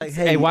Like,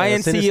 Hey,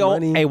 YNC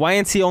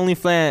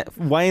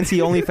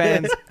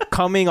OnlyFans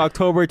coming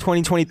October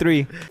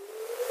 2023.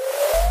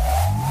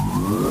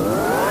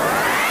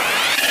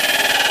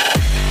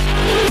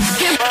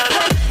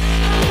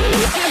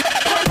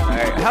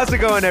 Alright, how's it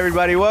going,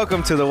 everybody?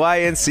 Welcome to the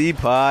YNC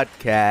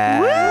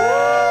podcast.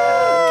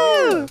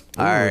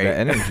 Alright.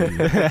 That energy.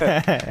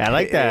 I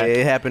like that.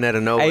 It happened out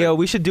of nowhere. Hey, yo,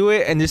 we should do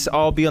it and just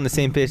all be on the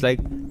same pitch, like,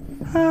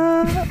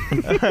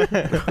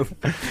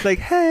 like,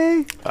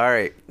 hey.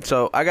 Alright,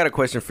 so I got a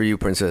question for you,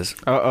 Princess.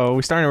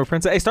 We're starting with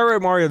Princess. Hey, start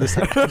with Mario this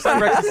time.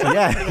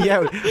 yeah,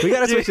 we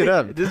gotta switch it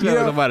up. This is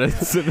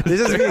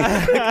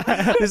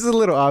a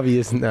little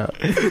obvious now.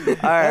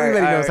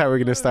 Everybody knows how we're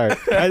gonna start.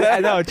 I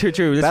know,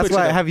 true. Let's That's switch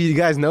why. it up. Have you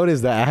guys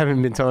noticed that I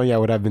haven't been telling y'all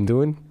what I've been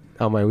doing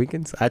on my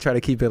weekends? I try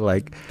to keep it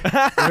like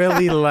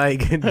really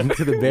like to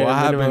the bare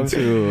What minimum. happened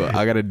to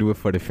I gotta do it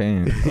for the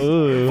fans?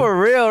 For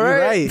real, You're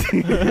right?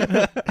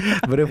 right.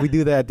 But if we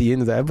do that at the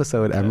end of the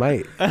episode, I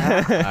might.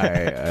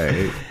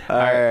 Alright.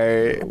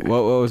 Alright.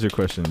 What was your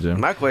question, Jim?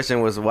 My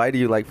question was, why do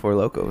you like Four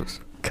Locos?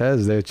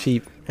 Cause they're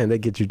cheap and they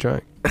get you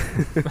drunk.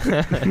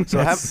 So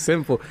That's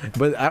simple.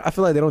 But I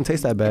feel like they don't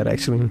taste that bad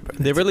actually.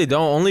 They really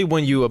don't. Only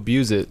when you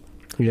abuse it.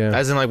 Yeah.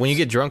 As in, like, when you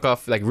get drunk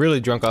off, like,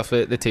 really drunk off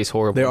it, it tastes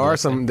horrible. There are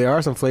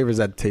some flavors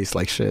that taste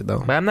like shit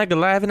though. But I'm not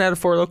gonna lie, I haven't had a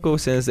Four Loko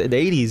since the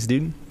 80s,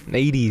 dude.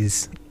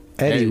 80s.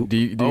 Eddie, Hey, do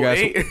you guys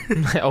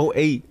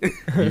 08.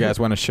 you guys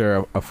want to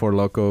share a Four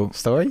Loco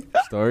story?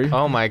 story?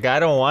 Oh my god, I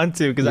don't want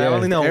to because I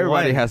only know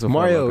Everybody one. has a Four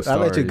Mario, Loko I'll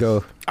let you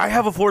stories. go. I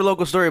have a Four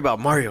Loco story about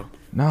Mario.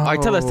 No. All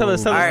right, tell us. Alright,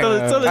 so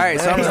I'm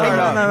starting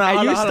off. No,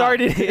 Hold you on.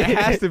 started It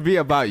has to be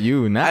about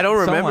you, not I don't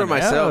remember someone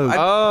myself.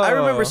 else. I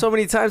remember so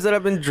many times that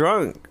I've been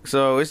drunk.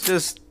 So it's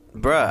just,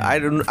 bruh, I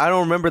don't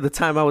remember the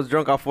time I was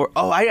drunk off for.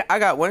 Oh, I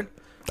got one.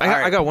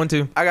 I got one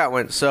too. I got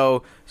one.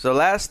 So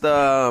last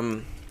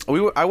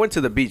I went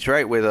to the beach,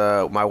 right, with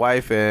my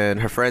wife and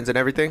her friends and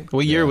everything.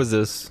 What year was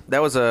this?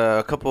 That was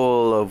a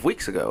couple of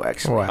weeks ago,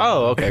 actually. Wow.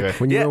 Oh, okay.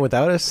 When you Yeah. went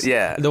without us?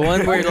 Yeah. The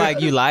one where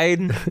like you lied.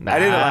 I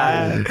didn't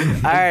lie.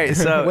 All right,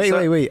 so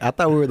Wait. I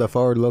thought we were the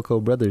Forward Loco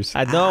brothers.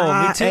 I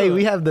know. Me too. Hey,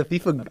 we have the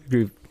FIFA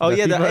group. Oh, The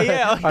yeah,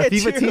 FIFA, our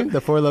FIFA true. team,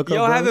 the Four Loco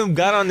Yo, I brothers. haven't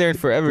got on there in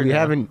forever. We now.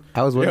 haven't.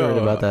 I was wondering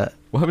Yo. about that.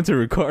 What happened to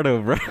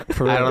Ricardo, bro?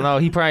 I don't know.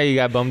 He probably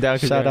got bummed out.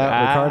 Shout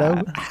out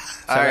Ricardo.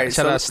 All right,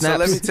 Shout out so Snaps.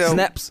 let me tell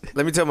Snaps.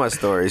 Let me tell my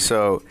story.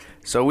 So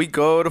we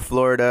go to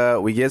Florida,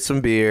 we get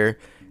some beer,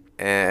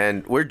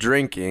 and we're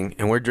drinking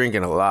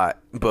a lot.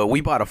 But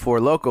we bought a Four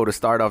Loko to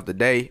start off the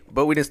day,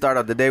 but we didn't start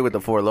off the day with the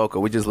Four Loko.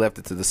 We just left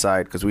it to the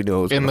side because we knew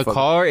it was In gonna the fuck-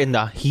 car, in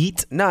the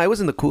heat. No, it was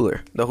in the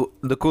cooler.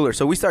 The cooler.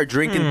 So we start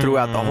drinking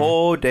throughout the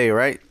whole day,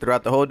 right?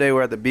 Throughout the whole day,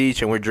 we're at the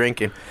beach and we're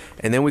drinking,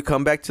 and then we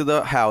come back to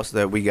the house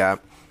that we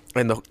got,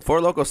 and the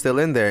Four Loko's still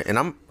in there, and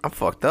I'm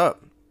fucked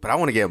up, but I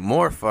want to get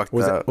more fucked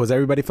up. Was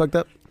everybody fucked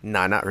up?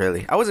 Nah, not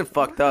really. I wasn't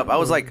fucked up. I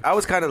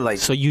was kind of like.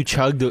 So you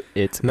chugged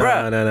it.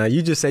 No.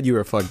 You just said you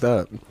were fucked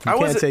up. You I can't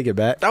wasn't- take it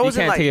back. I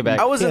wasn't can't like take it back.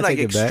 I wasn't Can't like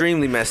take it back.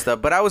 extremely messed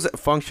up, but I was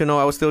functional.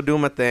 I was still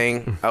doing my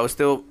thing. I was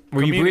still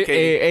Were you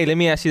communicating. hey, let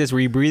me ask you this: were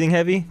you breathing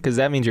heavy? Because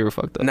that means you were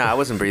fucked up. Nah, I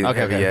wasn't breathing Okay,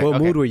 heavy okay. yet. What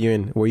okay. mood were you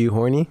in? Were you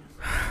horny?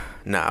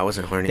 Nah, I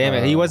wasn't horny. Damn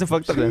it, he wasn't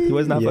fucked up then. He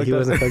was not Yeah, fucked he up.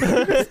 wasn't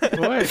fucked up.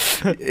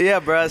 What? Yeah,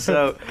 bro.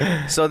 So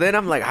then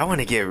I'm like, I want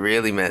to get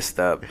really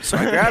messed up. So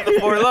I grabbed the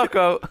Four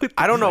Loko.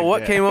 I don't know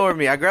what came over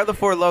me. I grabbed the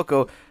Four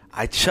Loko.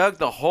 I chugged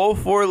the whole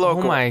Four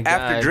Loko my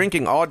after God.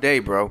 drinking all day,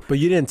 bro. But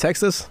you didn't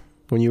text us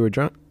when you were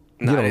drunk?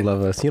 No, You I don't didn't.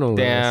 love us. You don't love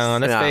Damn,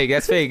 us. that's Nah. fake.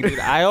 That's fake, dude.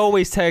 I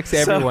always text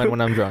everyone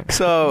when I'm drunk.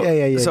 So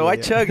Yeah, I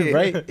chug it,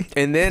 Right?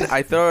 and then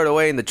I throw it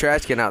away in the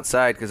trash can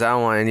outside because I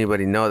don't want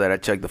anybody to know that I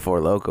chugged the Four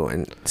Loko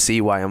and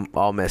see why I'm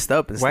all messed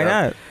up and Why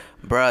stuff.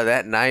 not? Bruh,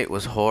 that night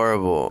was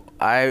horrible.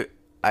 I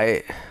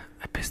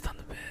pissed on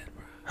the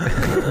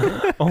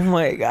bed, bro. Oh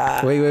my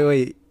god.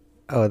 Wait.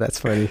 Oh, that's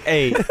funny.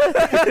 Hey.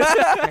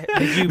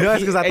 Did you No, it's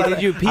pee? because I Hey, thought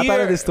did you I pee? thought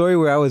or- of this story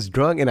where I was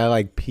drunk and I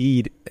like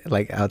peed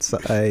like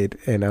outside,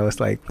 and I was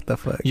like, "What the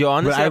fuck?" Yo,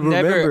 honestly, but I I've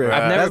never- remember it.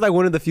 I've never- That's like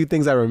one of the few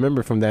things I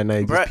remember from that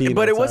night. Just Bruh, peeing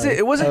but it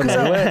outside. wasn't because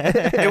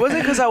Okay. it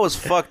wasn't because I was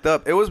fucked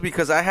up. It was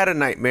because I had a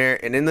nightmare,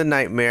 and in the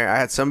nightmare, I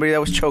had somebody that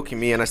was choking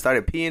me, and I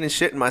started peeing and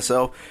shitting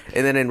myself.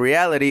 And then in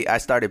reality, I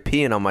started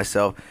peeing on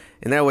myself,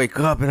 and then I wake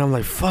up and I'm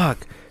like,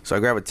 "Fuck." So I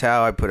grab a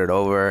towel, I put it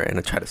over, and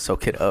I try to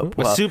soak it up.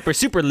 Was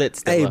super lit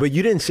still. Hey, but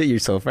you didn't shit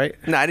yourself, right?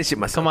 Nah, I didn't shit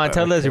myself. come on, bro.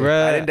 tell us, I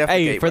bro. didn't defecate,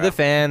 Hey, for bro. the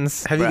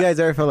fans. Have you Bruh. guys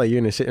ever felt like you're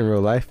in a shit in real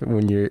life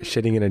when you're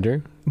shitting in a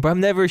dream? But I've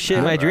never shit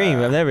in my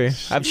dream. I've never.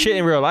 I've shit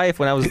in real life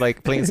when I was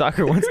like playing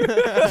soccer once.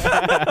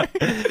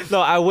 No,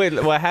 I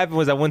would. What happened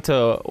was I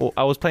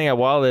was playing at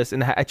Wallace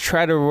and I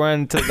tried to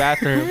run to the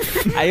bathroom.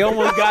 I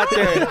almost got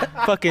there,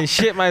 fucking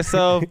shit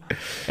myself,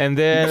 and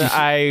then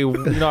I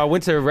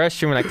went to the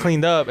restroom and I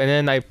cleaned up, and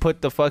then I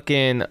put the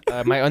fucking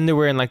my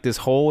underwear in like this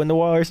hole in the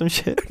wall or some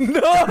shit. No,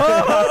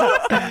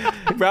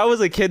 bro, I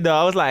was a kid though.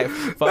 I was like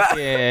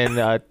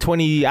fucking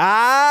 20.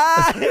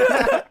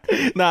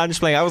 Nah, I'm just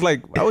playing. I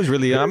was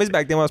really young. I miss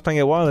back then when I was playing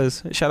at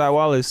Wallace. Shout out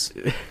Wallace,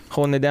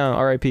 holding it down.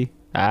 R.I.P.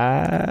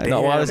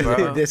 No, Wallace is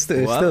bro. It's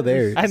still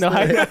there. I know.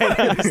 I know.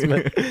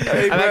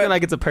 Hey, I'm bro. acting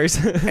like it's a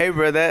person. Hey,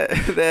 bro, that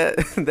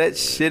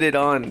shitted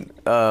on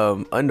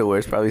underwear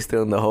is probably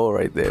still in the hole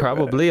right there. bro.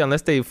 Probably,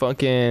 unless they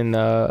fucking.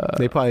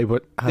 They probably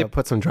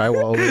put some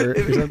drywall over it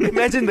or something.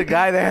 Imagine the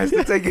guy that has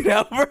to take it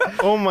out, bro.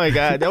 Oh my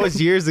god, that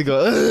was years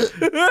ago.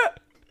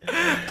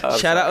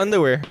 Shout out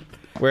underwear,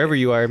 wherever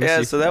you are. I miss Yeah,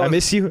 you. so that I was-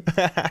 miss you.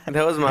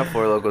 That was my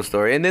Four Loko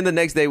story. And then the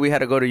next day we had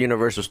to go to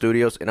Universal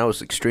Studios, and I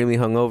was extremely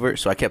hungover,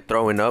 so I kept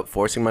throwing up,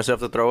 forcing myself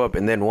to throw up,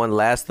 and then one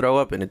last throw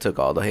up, and it took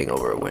all the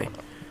hangover away.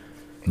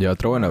 Yo,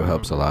 throwing up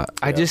helps a lot.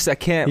 I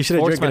can't You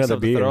should've force drank another myself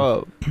to beer. throw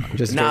up.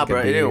 Just Nah, drink a bro,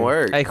 it beer. didn't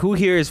work. Like, who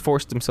here has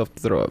forced himself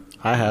to throw up?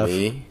 I have.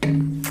 Me?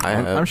 I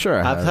have. I'm sure I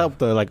I've have.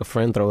 helped like a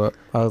friend throw up.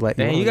 I was like,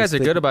 Dang, no, you guys just are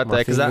stick good about my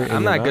that, 'cause finger I'm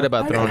in not your good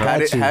mouth. about throwing How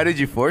up. how did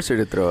you force her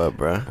to throw up,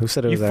 bro? Who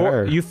said it You was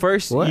her?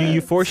 What?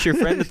 you force your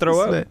friend to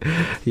throw up.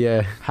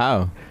 Yeah.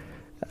 How?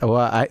 Well,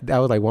 I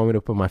was like, want me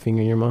to put my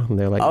finger in your mouth? And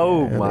they're like,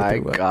 Oh yeah, they my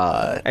threw up.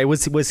 god. Hey,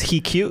 was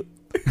he cute?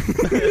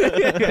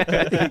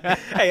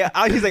 Hey,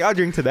 he's like, I'll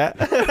drink to that.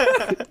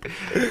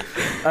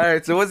 All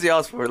right, so what's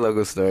y'all's Four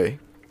Loko story?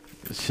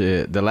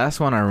 Shit. The last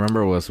one I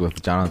remember was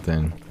with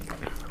Jonathan.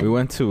 We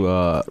went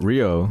to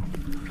Rio.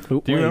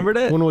 Do you remember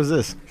that? When was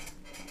this?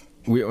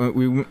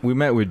 We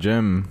met with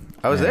Jim.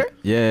 I was there?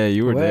 Yeah,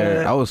 you were there.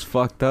 What? I was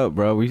fucked up,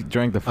 bro. We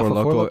drank the Four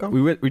Four Loko.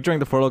 Loko? We drank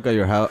the Four Loko at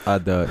your house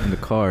in the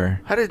car.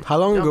 How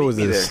long y'all ago meet was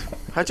me this? there?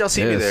 How'd y'all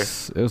see me there?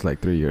 It was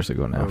like 3 years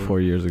ago now. Oh. 4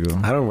 years ago.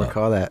 I don't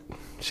recall that.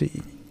 She.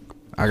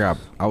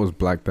 I was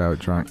blacked out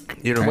drunk.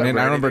 You don't And then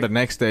I remember the anything?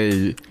 next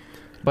day,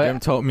 But Jim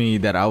told me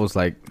that I was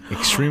like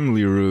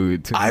extremely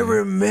rude to I him.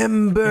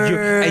 remember.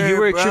 you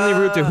were extremely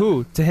rude to bruh.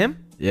 who? To him?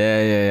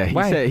 Yeah. He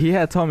Why? said he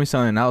had told me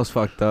something. And I was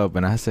fucked up,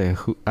 and I said,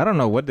 "Who?" I don't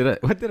know. What did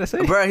I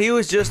say? Bro, he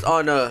was just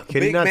on a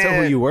Can he big not man.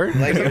 tell who you were?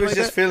 Like he was Like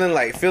just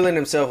feeling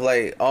himself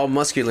like all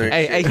muscular. and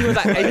Hey, shit. he was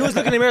like, he was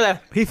looking in the mirror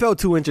like, He felt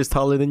 2 inches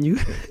taller than you.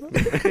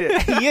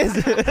 he is.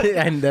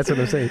 And that's what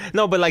I'm saying.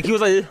 No, but like he was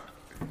like,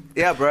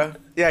 Yeah, bro.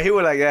 Yeah, he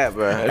was like that,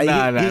 bro.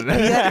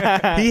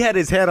 He had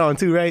his head on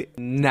too, right?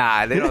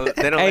 Nah, they don't.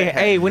 They don't. hey, let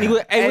hey, him- when he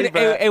was, Hey,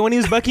 bro. when he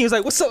was bucking, he was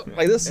like, what's up,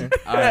 like this.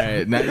 All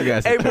right, now you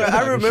guys. Hey, bro,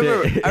 I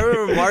remember. Shit. I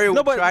remember Mario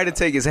No, but- tried to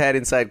take his hat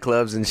inside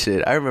clubs and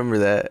shit. I remember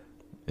that.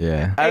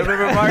 Yeah, I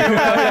remember Mario.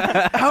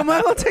 How am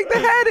I gonna take the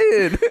hat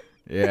in?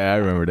 yeah, I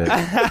remember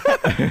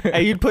that.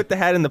 Hey, you'd put the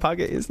hat in the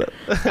pocket and stuff.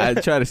 I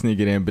tried to sneak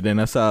it in, but then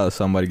I saw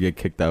somebody get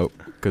kicked out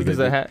Because of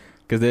the hat.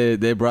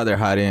 they brought their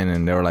hat in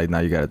and they were like, "No,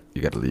 you gotta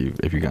leave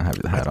if you're gonna have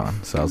the hat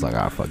on." So I was like,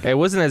 "Ah, fuck it." It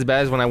wasn't as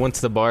bad as when I went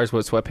to the bars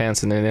with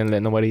sweatpants and they didn't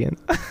let nobody in.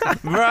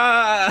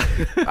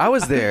 Bruh, I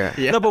was there.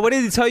 No, but what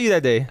did he tell you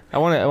that day?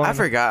 I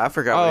forgot. Oh,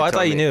 what he I told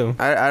thought you me. knew.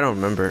 I don't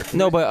remember.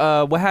 No,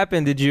 but what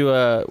happened? Did you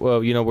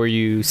well, were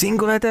you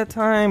single at that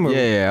time? Or,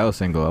 Yeah, I was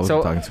single. I wasn't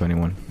So- talking to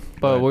anyone.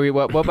 But were you,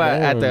 what about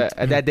at Damn.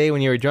 at that day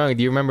when you were drunk?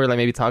 Do you remember like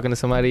maybe talking to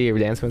somebody or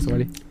dancing with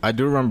somebody? I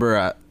do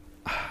remember.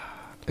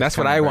 That's it's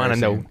what kinda I want to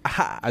know.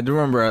 embarrassing. I do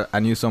remember I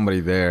knew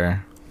somebody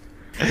there.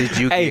 Did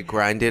you Hey. get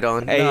grinded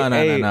on? Hey, no.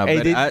 hey,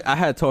 But did- I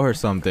had told her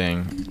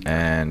something,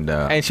 and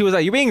And she was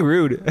like, "You're being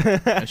rude."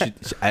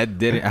 I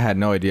didn't. I had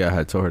no idea I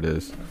had told her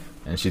this,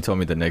 and she told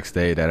me the next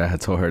day that I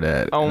had told her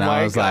that. Oh and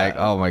my I was God. like,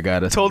 "Oh my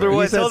god!" That's Told her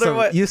what? embarrassing. Told her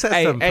what? You said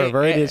Hey, some hey,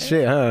 perverted hey.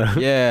 shit, huh?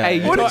 Yeah.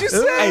 Hey, What told- did you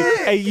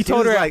say? Hey, you He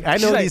told was her. like, I know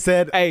she's what he like,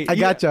 said. Hey, I you-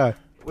 gotcha.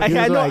 I He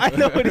was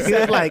know what he He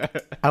was said. like,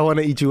 I want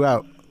to eat you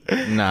out.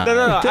 Nah.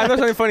 No. I know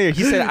something funnier.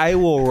 He said, "I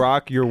will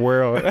rock your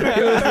world."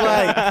 He was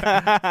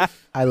like,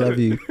 I love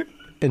you.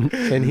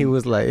 And he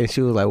was like, and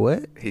she was like,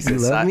 what? He You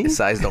said love me?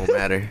 size don't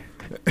matter.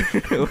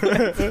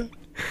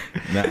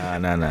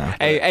 Nah.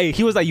 hey,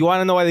 he was like, "You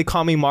want to know why they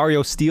call me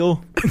Mario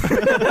Steel?"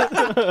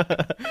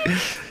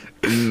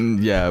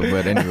 Yeah,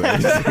 but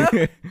anyways.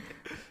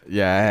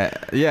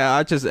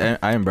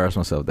 I embarrassed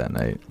myself that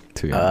night.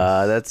 To be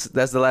honest.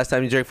 That's the last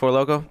time you drank Four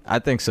Loko? I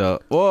think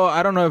so. Well,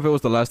 I don't know if it was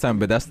the last time,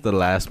 but that's the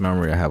last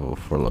memory I have of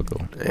Four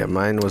Loko. Yeah,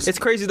 mine was. It's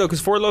crazy though, because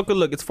Four Loko,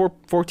 look, it's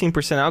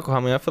 14% alcohol.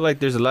 I mean, I feel like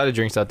there's a lot of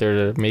drinks out there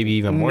that are maybe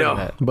even more No. than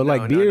that. But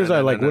like No, beers no, are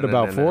no, like, no, what no,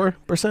 about no, no.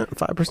 4%?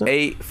 5%?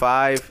 8,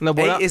 5. No,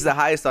 but 8 I- is the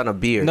highest on a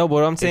beer. No, but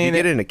what I'm If saying, you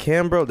get it in a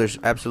can, bro, there's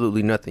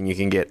absolutely nothing you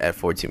can get at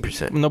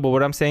 14%. no, but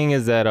what I'm saying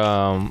is that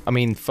I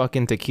mean,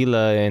 fucking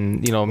tequila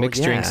and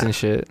mixed drinks yeah. and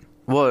shit.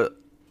 Well,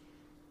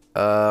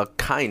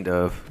 kind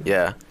of,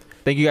 yeah.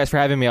 Thank you guys for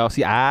having me. I'll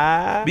see.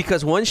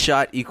 Because one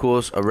shot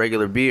equals a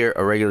regular beer.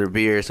 A regular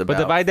beer is about. But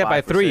divide that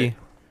by 5%. 3.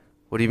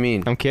 What do you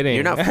mean? I'm kidding.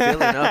 You're not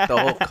filling up the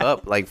whole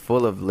cup like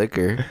full of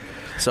liquor.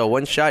 So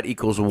one shot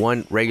equals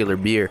one regular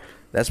beer.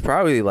 That's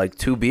probably like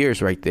 2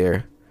 beers right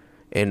there,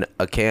 in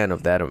a can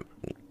of that.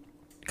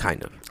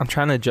 Kind of. I'm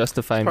trying to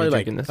justify me Probably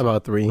like drinking this.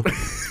 about 3.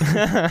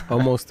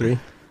 Almost 3.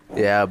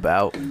 Yeah,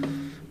 about.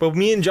 But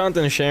me and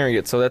Jonathan are sharing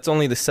it, so that's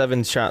only the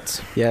 7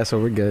 shots. Yeah, so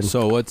we're good.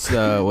 So what's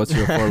your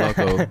Four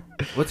Loko?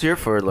 What's your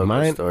Four Loko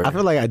Mine, story? I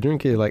feel like I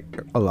drink it like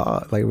a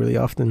lot, like really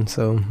often.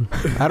 So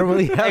I don't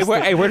really have.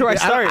 Where do I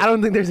start? I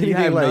don't think there's Do you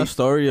anything have no like.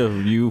 story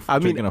of you I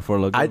mean, drinking a Four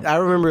Loko? I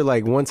remember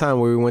like one time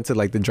where we went to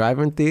like the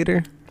drive-in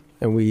theater,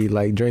 and we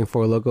like drank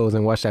Four Locos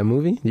and watched that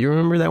movie. Do you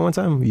remember that one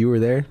time? You were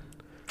there.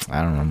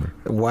 I don't remember.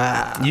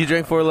 Wow. You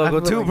drank Four Loco I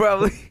feel too, like-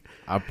 probably.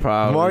 I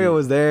probably Mario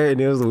was there, and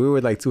we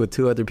were like two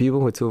other people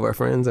with two of our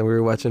friends, and we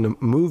were watching a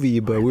movie,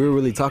 but we were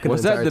really talking.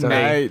 Was the that the entire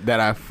time. night that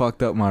I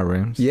fucked up my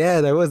rims?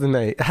 Yeah, that was the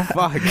night.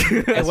 Fuck.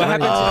 Hey, what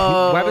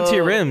happened to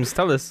your rims?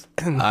 Tell us.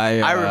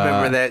 I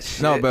remember that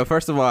shit. No, but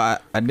first of all,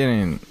 I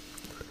didn't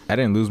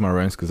lose my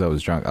rims because I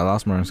was drunk. I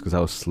lost my rims because I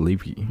was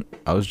sleepy.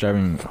 I was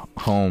driving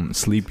home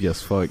sleepy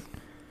as fuck,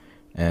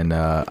 and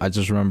I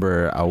just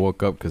remember I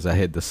woke up because I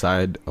hit the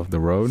side of the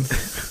road,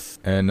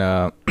 and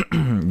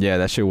yeah,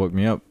 that shit woke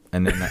me up.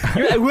 And then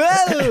You're like,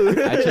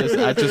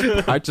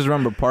 whoa! I just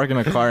remember parking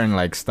a car and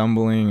like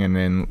stumbling, and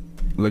then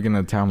looking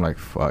at the time like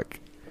fuck.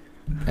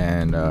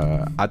 And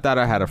I thought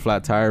I had a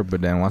flat tire, but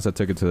then once I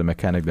took it to the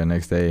mechanic the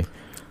next day,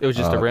 It was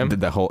just a rim.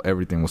 The whole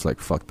everything was like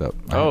fucked up.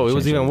 I had Oh, to it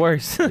was change even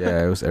worse.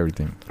 Yeah, it was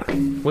everything.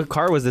 What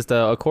car was this?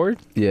 The Accord?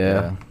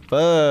 Yeah.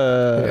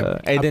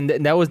 And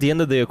then that was the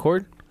end of the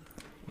Accord.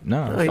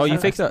 No. Oh, you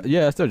fixed it?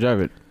 Yeah, I still drive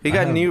it. He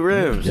got new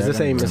rims. It's the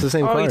same. It's the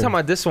same. Oh, car. you talking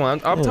about this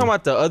one? I'm talking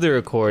about the other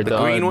Accord. The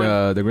green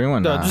one? The green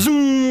one. The Nah.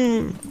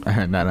 zoom.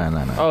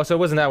 Nah. Oh, so it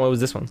wasn't that one. It was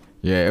this one.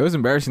 Yeah, it was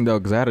embarrassing though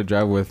because I had to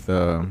drive with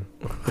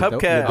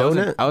Hubcap. I was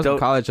in Don't-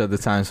 college at the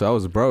time, so I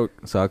was broke,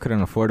 so I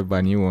couldn't afford to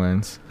buy new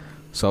ones.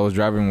 So I was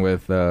driving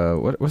with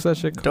what's that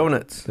shit called?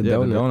 Donuts. The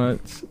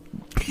donuts.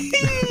 You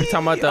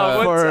talking about the?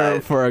 Oh,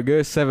 what? For a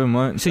good 7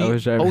 months, So I you-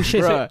 was driving. oh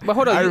shit! Bruh, But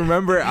hold on. I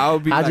remember I'll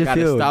be How'd like you at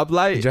a feel?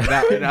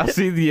 stoplight, and I'll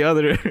see the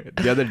other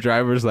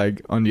drivers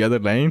like on the other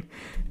lane,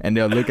 and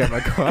they'll look at my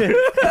car,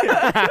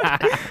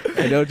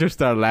 and they'll just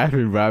start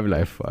laughing. Bro, I'll be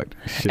like, "Fuck."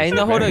 Shit. Hey,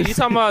 no, hold on. You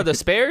talking about the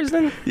spares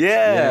then?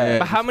 Yeah.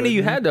 But how many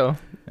you had though?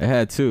 I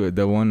had two.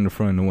 The one in the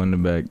front, and the one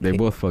in the back. They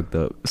both fucked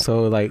up.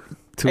 So like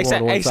two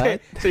on one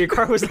side. So your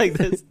car was like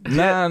this.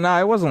 Nah,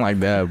 it wasn't like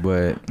that,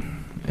 but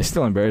it's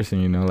still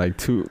embarrassing, you know. Like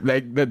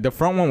the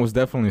front one was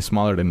definitely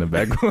smaller than the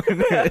back one.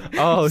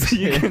 Oh, So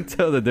you can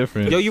tell the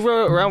difference. Yo, you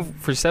were around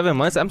for 7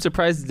 months. I'm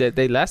surprised that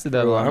they lasted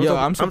that long.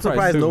 I'm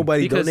surprised too.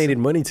 nobody Because- donated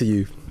money to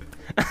you.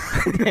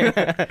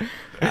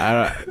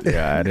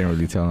 I didn't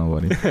really tell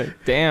nobody.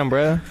 Damn,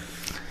 bro.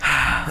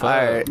 All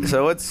right.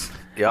 So what's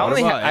y'all?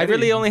 I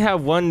really only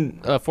have one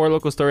Four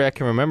Local story I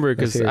can remember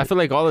because Let's hear I it. feel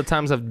like all the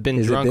times I've been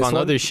Is it drunk this on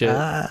one? other shit.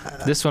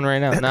 Ah. This one right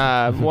now.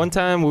 Nah, one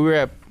time we were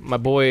at my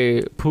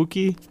boy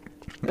Pookie,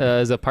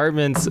 his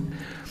apartments.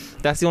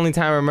 That's the only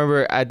time I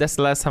remember. That's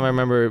the last time I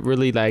remember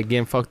really like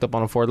getting fucked up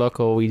on a Four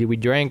Local. We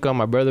drank them.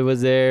 My brother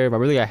was there. My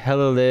brother got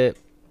hella lit.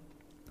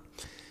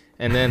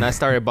 And then I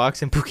started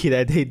boxing Pookie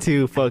that day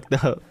too. Fucked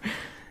up.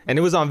 And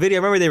it was on video. I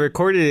remember they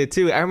recorded it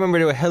too. I remember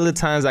there were hella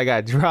times I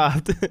got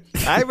dropped.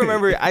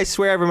 I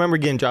swear I remember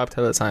getting dropped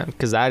hella times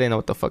because I didn't know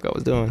what the fuck I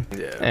was doing.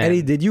 Yeah. And-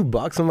 Eddie, did you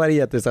box somebody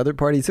at this other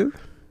party too?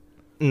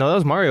 No, that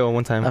was Mario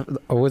one time.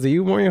 Or was it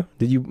you, Mario?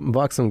 Did you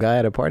box some guy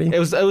at a party? It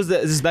was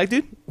this black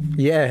dude?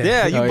 Yeah.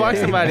 Yeah, you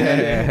boxed somebody.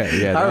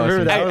 Yeah, I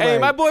remember that. Hey, was hey,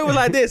 like- my boy was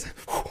like this.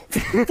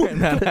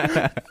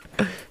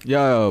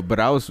 Yo, but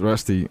I was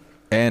rusty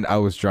and I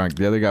was drunk.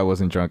 The other guy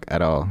wasn't drunk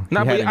at all.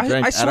 Nah, He but hadn't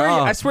drank at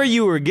all. I swear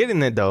you were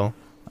getting it though.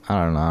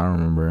 I don't know. I don't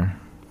remember.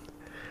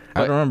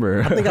 I don't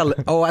remember.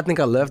 I think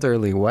I left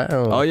early. Wow.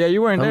 Oh yeah,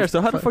 you weren't I'm there.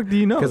 So how the fuck do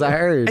you know? Because I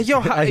heard. Hey, yo,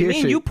 I hear me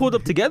and shit. you pulled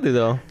up together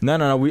though.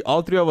 No. We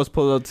all three of us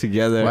pulled up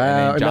together.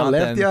 Wow. And then No,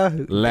 left Jonathan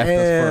y'all? left us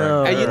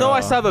for. Damn. Hey, you know I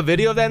still have a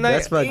video of that night.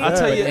 That's fucked I'll up.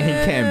 tell you. And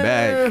he came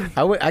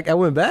back. I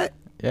went back.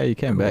 Yeah, you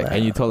came back,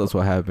 and you told us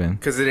what happened.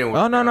 Because it didn't.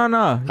 Oh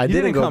no! I You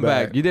didn't go come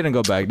back. You didn't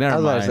go back. I Never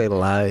was about to mind. say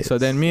lies. So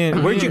then me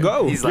and Where'd you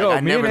go? He's like, Yo, I me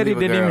and never Eddie leave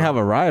a didn't even girl. have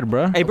a ride,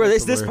 bro. Hey, bro,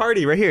 this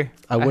party right here.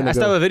 I wouldn't I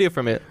still go. have a video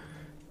from it.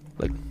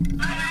 Like,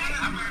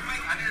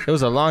 it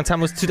was a long time.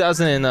 It was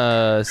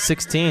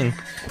 2016.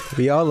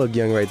 We all look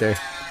young right there.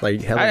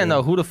 Like hella I didn't know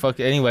young. who the fuck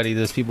anybody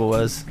these people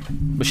was.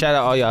 But shout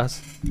out all y'all.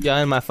 Y'all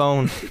in my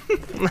phone.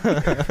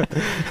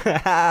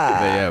 But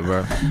yeah,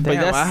 bro. Damn,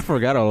 that's- I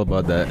forgot all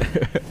about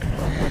that.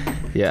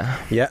 Yeah.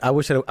 Yeah, I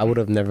wish I would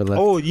have never left.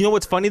 Oh, you know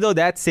what's funny though?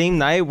 That same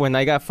night when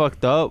I got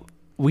fucked up,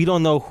 we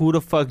don't know who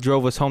the fuck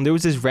drove us home. There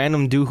was this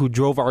random dude who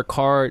drove our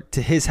car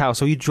to his house,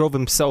 so he drove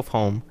himself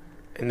home.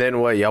 And then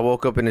what? Y'all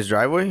woke up in his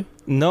driveway?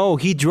 No,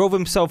 he drove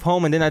himself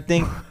home, and then I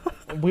think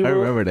we I were,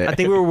 remember that. I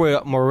think we were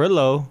with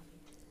Murillo,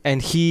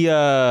 and he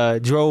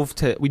drove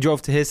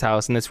to his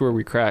house, and that's where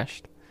we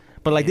crashed.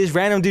 But like this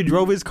random dude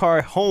drove his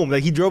car home,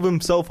 like he drove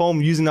himself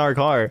home using our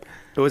car.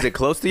 Was it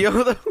close to you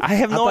though? I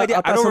have no idea. I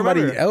I thought don't somebody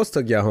remember. else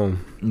took y'all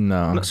home.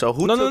 No, So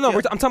who? No. took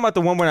you? I'm talking about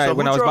the one when So I who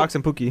was drove?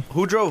 boxing Pookie.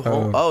 Who drove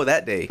home? Oh,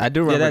 that day. I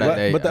do remember that- that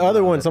day. But the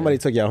other one, somebody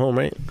took y'all home,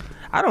 right?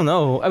 I don't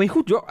know. I mean,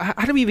 who drove?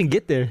 How did we even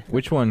get there?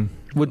 Which one?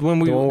 With when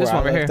we The one this where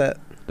one I right here. left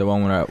at? The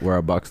one where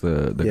I boxed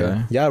the Yeah.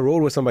 guy. Y'all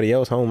rode with somebody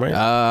else home, right?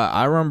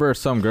 I remember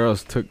some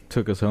girls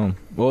took us home.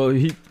 Well,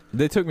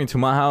 they took me to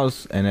my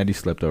house, and Eddie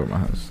slept over my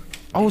house.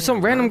 Oh,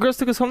 some random girls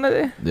took us home that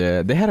day.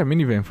 Yeah, they had a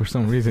minivan for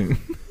some reason.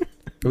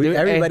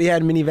 Everybody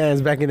had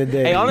minivans back in the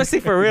day. Hey, honestly,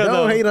 for real Don't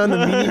though. hate on the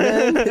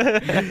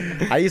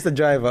minivan. I used to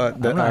drive I'm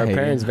not our hating.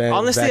 parents' van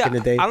Honestly, back in the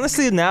day.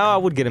 honestly, now I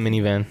would get a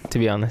minivan. To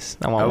be honest,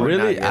 I want I one. would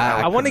really? not get-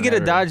 I want to could get a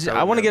never. Dodge.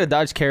 I want to get a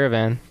Dodge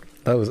Caravan.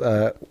 That was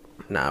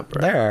Nah,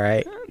 bro. They're all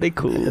right. They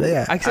cool.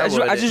 Yeah. I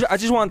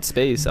just want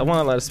space. I want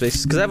a lot of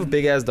space because I have a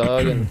big ass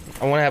dog and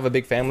I want to have a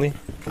big family.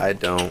 I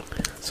don't.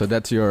 So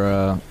that's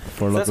your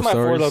four That's local my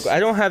four stories. local. I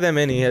don't have that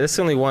many. Yeah, that's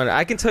the only one.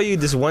 I can tell you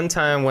this one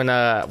time when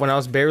I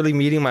was barely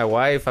meeting my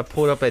wife, I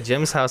pulled up at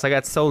Jim's house. I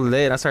got so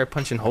lit, and I started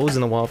punching holes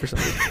in the wall for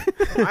something.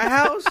 My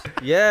house?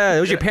 Yeah,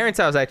 it was your parents'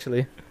 house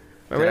actually.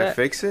 Remember Did I that?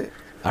 fix it?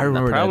 I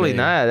remember Probably that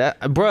day. not.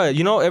 That, bruh,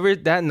 you know,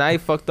 that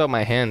night fucked up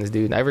my hands,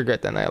 dude. I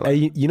regret that night a lot.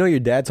 Hey, you know your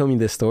dad told me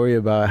this story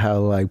about how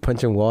like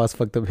punching walls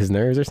fucked up his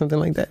nerves or something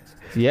like that.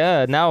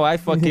 Yeah, now I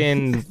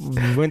fucking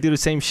went through the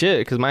same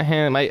shit because my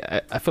hand,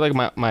 I feel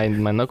like my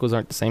knuckles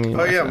aren't the same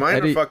anymore. Oh yeah, mine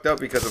Eddie- are fucked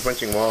up because of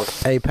punching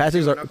walls. Hey,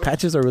 patches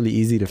are really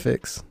easy to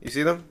fix. You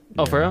see them?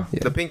 Oh, for real? Yeah.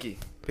 The pinky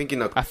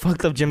knuckle. I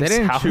fucked up Jim's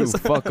Didn't house. you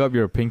fuck up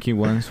your pinky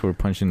once for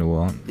punching the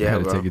wall? You Yeah, had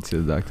to bro. take it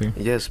to the doctor.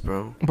 Yes,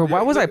 bro. Bro,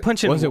 why was I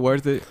punching? Was it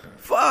worth it?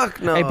 Fuck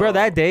no. Hey, bro,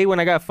 that day when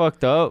I got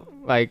fucked up,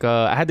 like,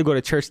 I had to go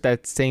to church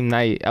that same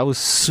night. I was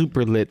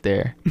super lit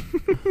there.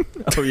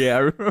 Oh yeah, I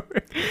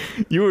remember.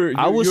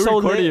 I was so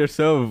recording lit.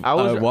 yourself. I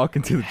was-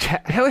 walking to the.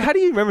 How do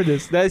you remember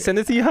this? Did I send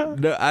it to you?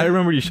 No, I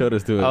remember you showed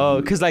us to it.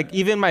 Oh, because, like,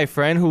 even my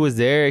friend who was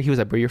there, he was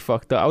like, bro, you're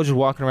fucked up. I was just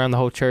walking around the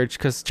whole church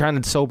because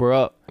trying to sober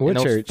up. What and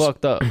I was church?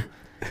 fucked up.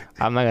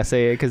 I'm not going to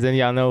say it because then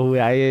y'all know who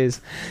I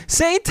is.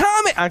 St.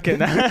 Thomas! I'm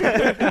kidding.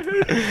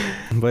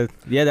 But,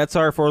 yeah, that's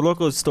our For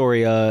Local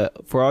story.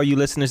 For all you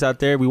listeners out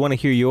there, we want to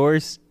hear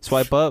yours.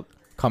 Swipe up.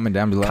 Comment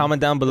down below. Comment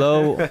down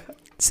below.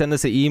 Send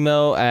us an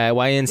email at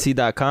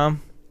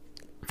ync.com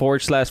 // Well,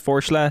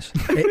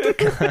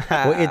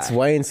 it's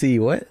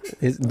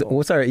YNC.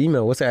 What's our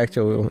email? What's our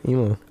actual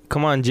email?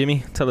 Come on,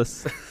 Jimmy. Tell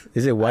us.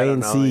 Is it I don't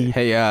know. YNC?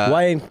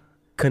 Hey, YN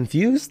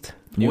confused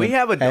We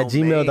have a at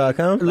domain.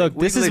 gmail.com? Look,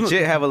 We this is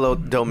legit have a little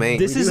domain.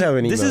 this We is do have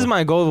an this email. is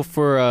my goal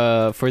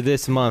for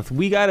this month.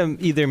 We gotta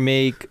either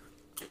make.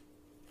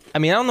 I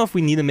mean, I don't know if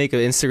we need to make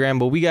an Instagram,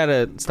 but we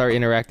gotta start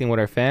interacting with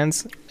our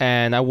fans,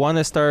 and I want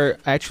to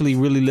start actually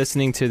really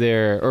listening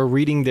to or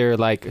reading their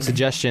like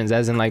suggestions,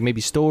 as in like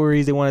maybe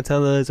stories they want to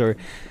tell us, or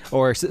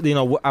you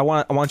know, I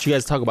want you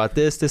guys to talk about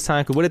this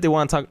time. Cause what if they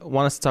want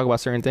us to talk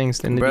about certain things?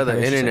 Then Bro,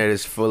 the internet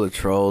is full of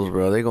trolls,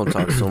 bro. They gonna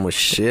talk so much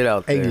shit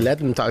out Hey, there. let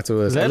them talk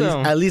to us. Let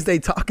 'em. At least they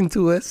talking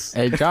to us.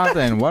 Hey,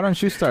 Jonathan, why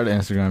don't you start an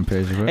Instagram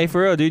page, bro? Hey,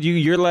 for real, dude,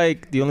 you're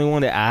like the only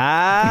one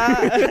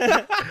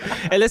that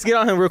Hey, let's get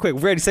on him real quick.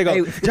 Ready, say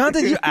go. Hey,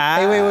 Jonathan, you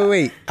Hey,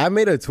 wait. I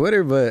made a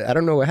Twitter, but I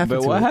don't know what happened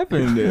But to what it.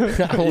 happened?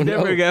 I don't You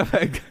never know. got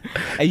back.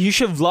 Hey, you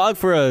should vlog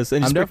for us. And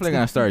I'm just definitely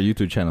gonna start a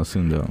YouTube channel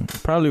soon, though.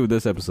 Probably with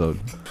this episode.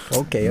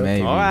 Okay.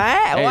 Maybe. All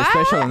right, Hey, all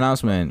special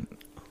announcement.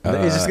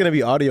 It's just going to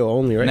be audio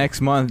only, right? Next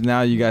month,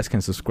 now you guys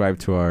can subscribe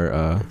to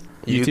our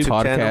YouTube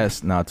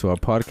podcast, not to our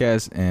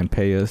podcast, and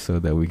pay us so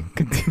that we can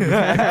continue.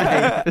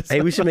 Hey,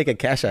 we should make a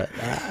cash out.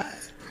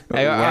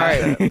 Hey, all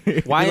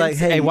right. like,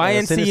 hey,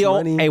 send us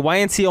money.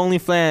 YNC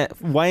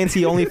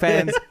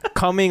OnlyFans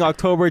coming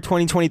October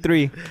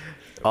 2023.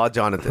 All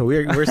Jonathan.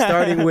 We're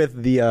starting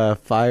with the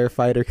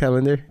firefighter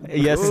calendar.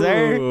 Yes,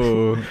 sir.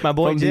 Ooh. My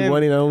boy From the Jim.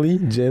 one and only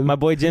Jim. My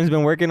boy Jim's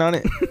been working on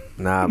it.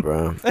 Nah,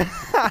 bro.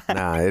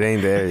 Nah, it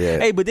ain't there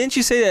yet. Hey, but didn't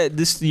you say that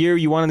this year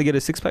you wanted to get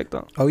a six pack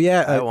though? Oh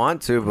yeah, I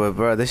want to, but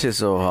bro, this shit's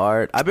so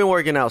hard. I've been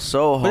working out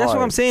so hard. But that's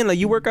what I'm saying. Like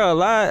you work out a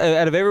lot.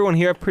 Out of everyone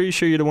here, I'm pretty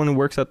sure you're the one who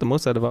works out the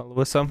most out of all of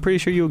us. So I'm pretty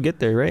sure you'll get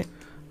there, right?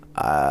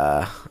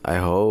 I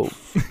hope.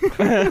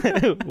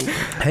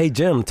 Hey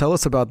Jim, tell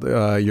us about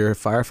your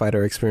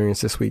firefighter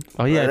experience this week.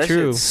 Oh yeah, Bro, that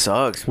true. shit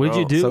sucks. What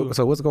did you bro. do?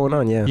 So what's going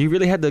on? Yeah. You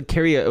really had to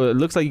carry it. It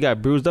looks like you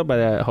got bruised up by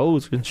that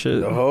hose and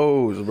shit. The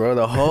hose, bro.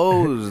 The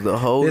hose. The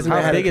hose. This How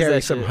man had to big is carry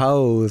that some shit?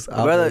 hose.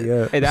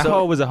 Brother, Hey, that So-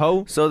 hoe was a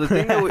hoe. So the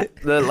thing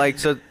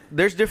that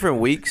there's different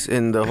weeks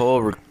in the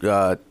whole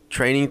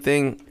training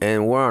thing,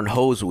 and we're on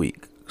hose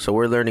week. So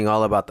we're learning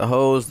all about the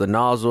hose, the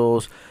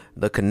nozzles,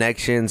 the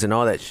connections, and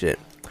all that shit.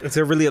 Is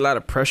there really a lot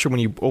of pressure when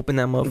you open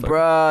that motherfucker?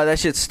 Bruh, that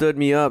shit stood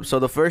me up. So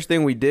the first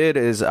thing we did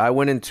is I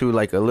went into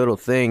like a little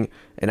thing,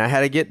 and I had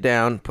to get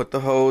down, put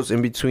the hose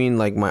in between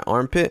like my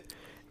armpit,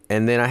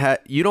 and then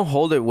you don't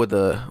hold it with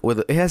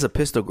it has a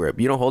pistol grip.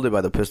 You don't hold it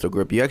by the pistol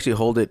grip. You actually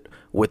hold it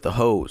with the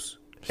hose,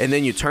 and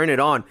then you turn it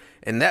on,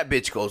 and that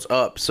bitch goes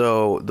up.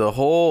 So the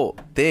whole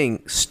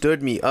thing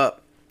stood me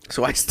up.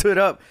 So I stood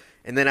up,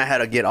 and then I had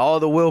to get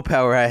all the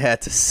willpower I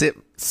had to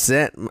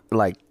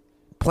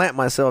plant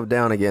myself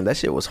down again. That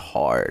shit was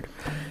hard.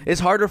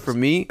 It's harder for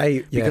me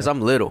because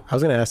I'm little. I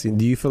was gonna ask you,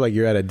 do you feel like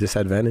you're at a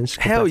disadvantage?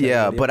 Hell compared to yeah,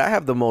 everybody but I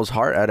have the most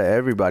heart out of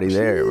everybody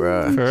there,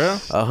 bro. For real?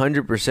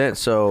 100%.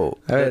 So else?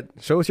 All right,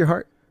 show us your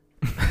heart.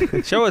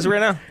 Show us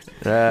right now.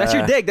 That's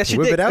your dick. That's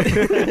your Whip dick.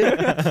 it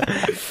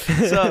out.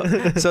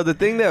 so the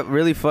thing that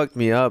really fucked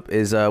me up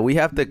is we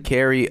have to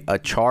carry a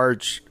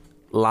charge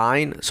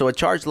line. So a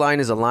charge line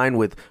is a line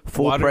with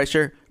full Water?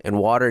 pressure and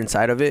water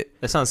inside of it.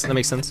 That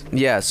makes sense.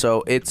 Yeah,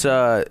 so it's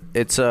a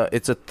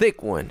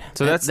thick one.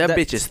 So that that-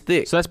 bitch is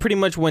thick. So that's pretty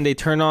much when they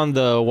turn on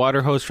the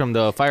water hose from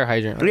the fire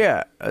hydrant. Right?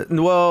 Yeah,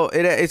 well,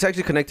 it's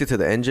actually connected to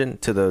the engine,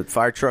 to the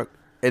fire truck.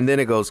 and then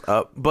it goes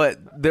up. But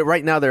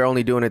right now they're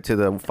only doing it to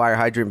the fire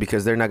hydrant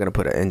because they're not gonna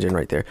put an engine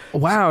right there.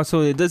 Wow.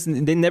 So it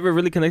doesn't. They never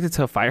really connected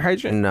to a fire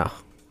hydrant. No,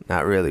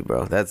 not really,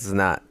 bro. That's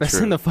not. That's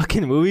true. in the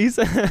fucking movies.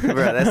 Bro,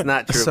 that's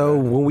not true.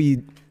 So bro.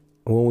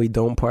 when we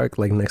don't park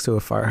like next to a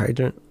fire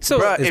hydrant, So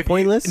Bruh, it's if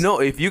pointless?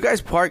 If you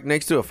guys park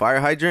next to a fire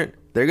hydrant,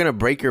 they're gonna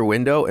break your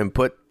window and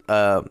put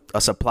a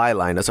supply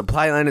line. A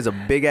supply line is a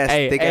big ass,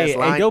 thick ass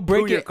line they'll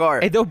break through your it. car.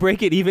 Hey, they'll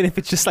break it even if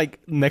it's just like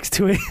next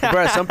to it.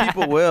 Bruh, some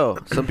people will.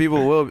 Some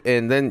people will,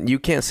 and then you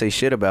can't say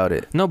shit about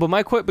it. No, but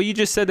but you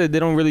just said that they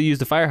don't really use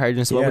the fire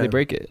hydrant, so why would Yeah. they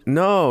break it?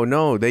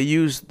 No, they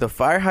use the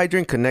fire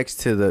hydrant connects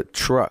to the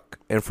truck,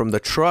 and from the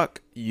truck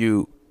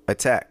you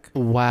attack.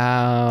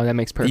 Wow, that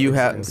makes perfect You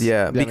have sense.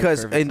 yeah, That makes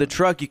because perfect in the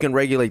truck you can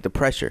regulate the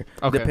pressure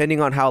Okay.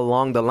 depending on how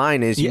long the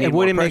line is. You Yeah, need it more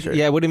wouldn't make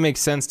pressure. it wouldn't make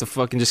sense to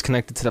fucking just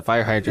connect it to the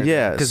fire hydrant.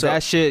 Yeah, because so-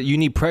 that shit you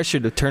need pressure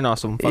to turn off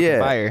some fucking Yeah,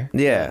 fire.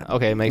 yeah.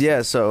 Okay, it makes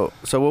Yeah, so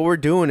what we're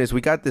doing is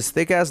we got this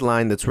thick ass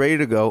line that's ready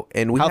to go,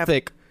 and we How have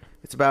thick?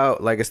 it's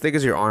about like as thick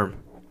as your arm.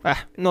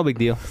 No big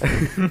deal.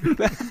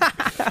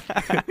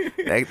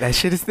 That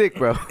shit is thick,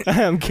 bro.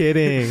 I'm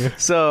kidding.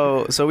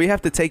 So we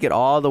have to take it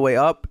all the way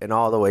up and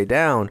all the way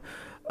down,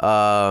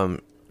 to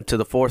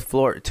the fourth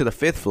floor, to the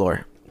fifth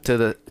floor, to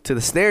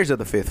the stairs of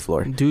the fifth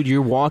floor. Dude,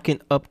 you're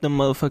walking up the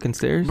motherfucking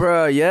stairs?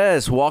 Bruh,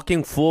 yes,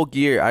 walking full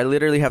gear. I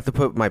literally have to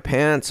put my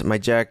pants, my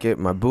jacket,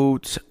 my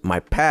boots, my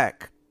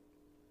pack,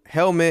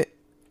 helmet,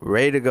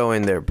 ready to go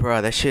in there.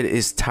 Bruh, that shit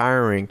is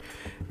tiring.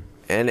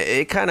 And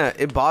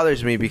it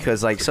bothers me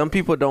because like some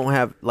people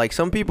have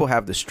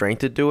the strength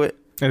to do it.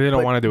 And they don't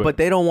but- want to do it. But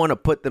they don't want to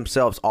put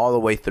themselves all the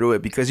way through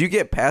it because you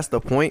get past the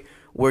point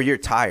where you're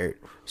tired.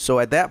 So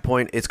at that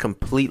point, it's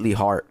completely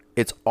hard.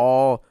 It's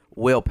all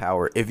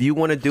willpower. If you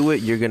want to do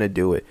it, you're going to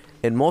do it.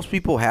 And most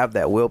people have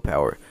that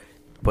willpower.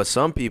 But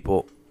some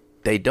people,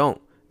 they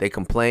don't. They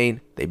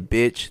complain, they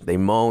bitch, they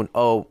moan.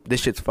 Oh,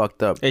 this shit's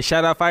fucked up. Hey,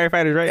 shout out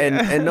firefighters, right?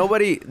 And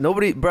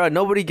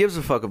nobody gives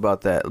a fuck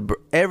about that.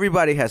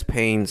 Everybody has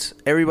pains.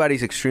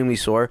 Everybody's extremely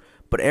sore,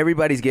 but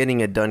everybody's getting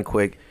it done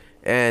quick.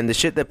 And the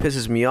shit that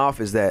pisses me off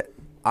is that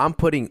I'm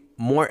putting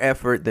more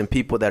effort than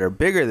people that are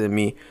bigger than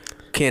me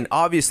can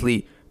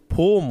obviously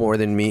pull more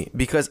than me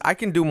because I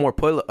can do more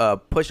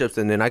push-ups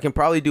than him. I can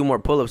probably do more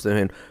pull-ups than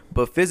him,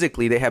 but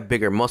physically they have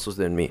bigger muscles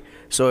than me.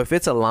 So if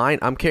it's a line,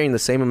 I'm carrying the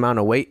same amount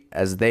of weight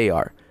as they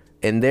are,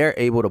 and they're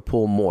able to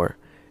pull more.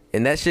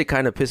 And that shit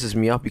kind of pisses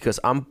me off because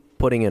I'm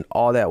putting in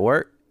all that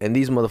work, and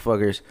these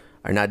motherfuckers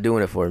are not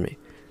doing it for me.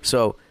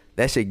 So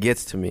that shit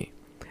gets to me.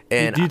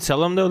 And do you tell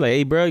them though, like,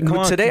 hey, bro, come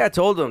on? today I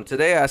told them.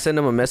 Today I sent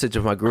them a message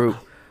of my group.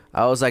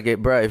 I was like, hey,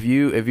 bro, if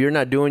you're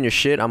not doing your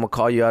shit, I'm gonna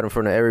call you out in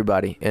front of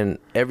everybody. And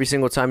every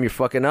single time you're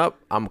fucking up,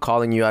 I'm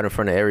calling you out in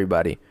front of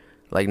everybody.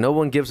 Like no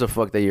one gives a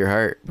fuck that you're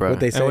hurt, bro. What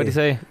they And what'd he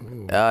say?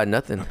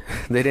 Nothing.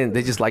 They didn't.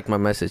 They just liked my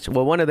message.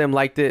 Well, one of them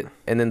liked it,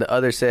 and then the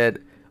other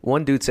said,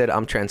 one dude said,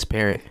 I'm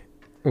transparent.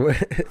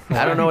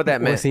 I don't know what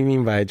that What does meant. he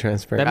mean by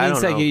transparent? That I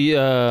means don't like know.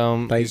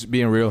 you Like- Just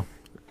being real.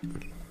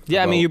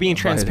 yeah, I mean you're being About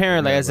his-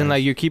 transparent, like yeah, as in right.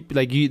 like you keep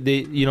like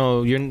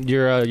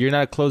you're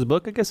not a closed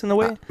book, I guess, in a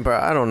way. Bro,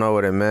 I don't know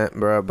what it meant,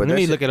 bro. But Let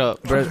me that look shit- it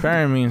up.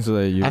 Transparent means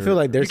that you. I feel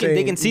like they're saying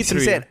They can see He through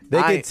you. said, they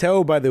I- can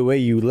tell by the way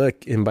you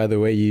look and by the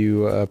way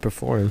you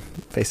perform.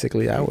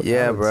 Basically, I would.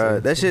 Yeah, I would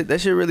bro. say. That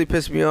shit really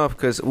pissed me off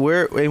because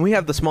we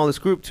have the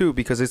smallest group too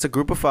because it's a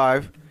group of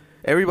 5.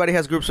 Everybody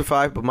has groups of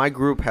 5, but my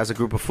group has a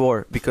group of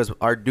 4 because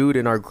our dude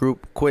in our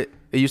group quit.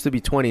 It used to be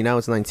 20, now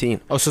it's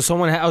 19. Oh, so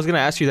I was gonna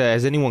ask you that.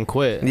 Has anyone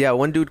quit? Yeah,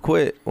 one dude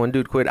quit.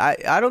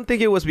 I don't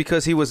think it was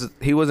because he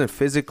wasn't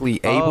physically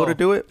able Oh. to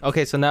do it.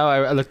 Okay, so now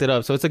I looked it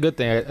up. So it's a good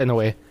thing in a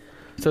way.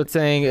 So it's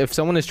saying if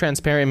someone is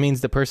transparent, it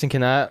means the person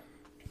cannot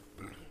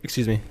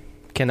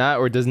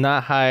or does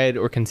not hide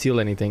or conceal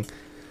anything.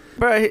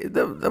 Bro,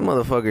 the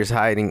motherfucker's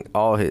hiding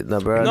all his. No,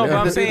 bro. No, but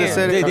I'm This nigga saying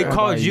said it- they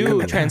called you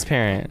you.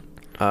 transparent.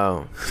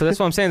 Oh, So that's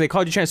what I'm saying. They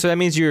called you trans. So that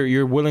means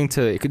you're willing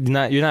to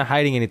you're not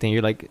hiding anything.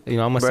 You're like, I'm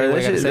gonna say bro, what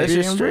I that gotta shit, say. that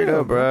shit Being straight real,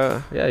 up,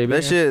 bro. Yeah, you're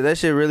being- That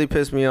shit really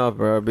pissed me off,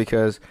 bro,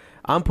 because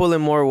I'm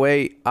pulling more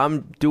weight.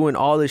 I'm doing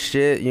all this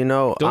shit,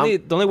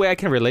 The only way I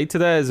can relate to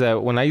that is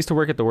that when I used to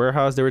work at the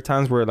warehouse, there were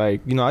times where I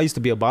used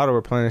to be a bottle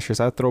replenisher,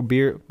 so I'd throw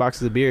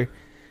boxes of beer.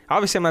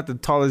 Obviously, I'm not the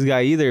tallest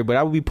guy either, but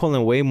I would be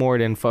pulling way more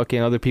than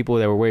fucking other people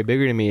that were way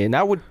bigger than me, and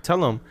I would tell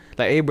them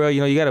like, hey, bro,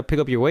 you gotta pick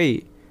up your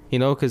weight,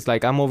 because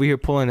like I'm over here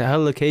pulling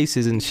hella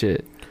cases and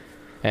shit.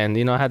 And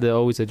I had to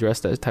always address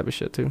that type of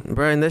shit too.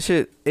 Bro, and that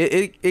shit,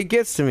 it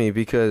gets to me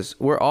because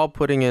we're all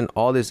putting in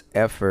all this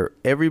effort.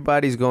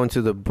 Everybody's going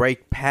to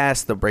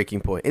past the breaking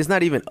point. It's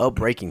not even a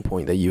breaking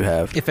point that you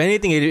have. If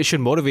anything, it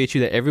should motivate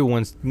you that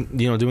everyone's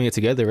doing it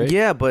together, right?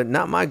 Yeah, but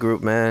not my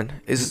group, man.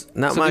 It's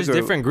not So my there's group.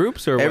 different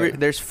groups or what?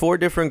 There's 4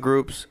 different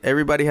groups.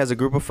 Everybody has a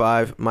group of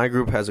 5. My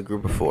group has a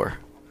group of 4.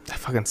 That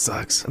fucking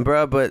sucks.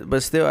 Bro,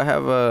 but still,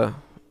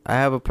 I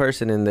have a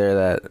person in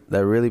there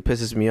that really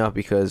pisses me off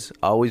because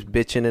always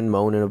bitching and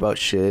moaning about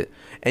shit.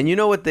 And you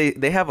know what?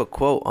 They have a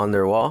quote on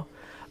their wall,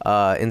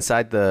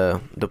 inside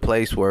the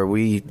place where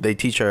they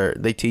teach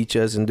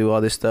us and do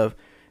all this stuff.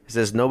 It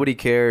says, "Nobody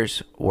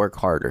cares. Work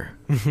harder."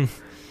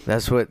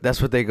 That's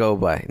what they go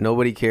by.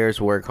 Nobody cares.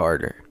 Work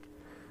harder.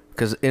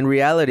 Because in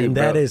reality, And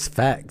bro, that is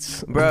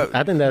facts, Bro.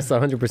 I think that's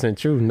 100%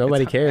 true.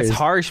 Nobody cares. It's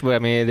harsh, but I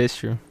mean, it is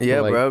true. yeah,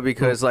 like, bro.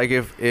 Because like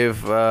if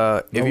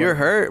one. you're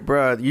hurt,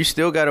 bro, you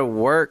still gotta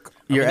work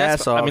your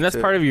ass off. I mean, that's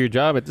to- part of your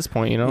job at this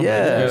point, you know.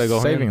 Yeah. You gotta go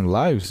saving home.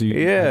 lives. You,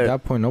 Yeah. At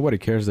that point, nobody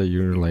cares that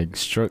you're like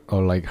struck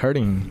or like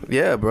hurting.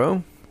 Yeah,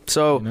 bro.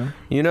 So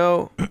You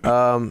know?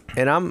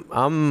 and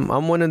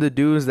I'm one of the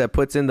dudes that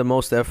puts in the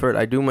most effort.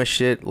 I do my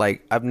shit.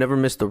 Like I've never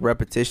missed a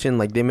repetition.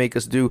 Like they make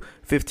us do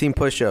 15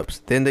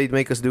 push-ups, then they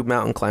make us do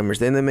mountain climbers,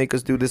 then they make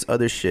us do this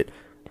other shit.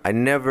 I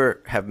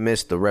never have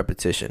missed the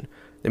repetition.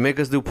 They make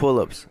us do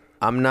pull-ups.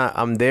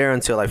 I'm there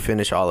until I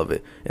finish all of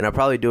it, and I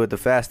probably do it the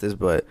fastest.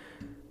 But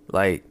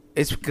like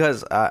it's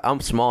because I'm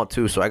small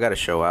too, so I gotta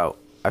show out.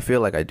 I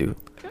feel like I do.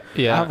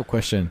 Yeah. I have a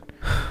question.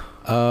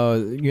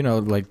 You know,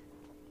 like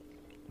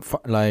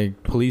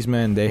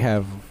policemen, they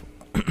have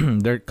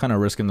they're kind of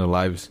risking their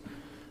lives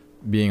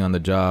being on the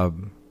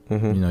job.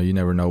 Mhm. You know, you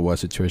never know what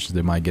situations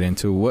they might get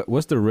into.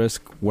 What's the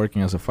risk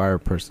working as a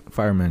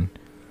fireman?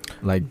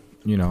 Like,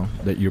 you know,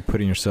 that you're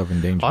putting yourself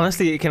in danger.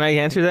 Honestly, can I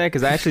answer that?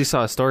 Because I actually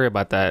saw a story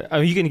about that. I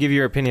mean, you can give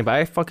your opinion, but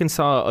I fucking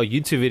saw a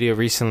YouTube video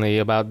recently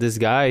about this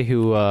guy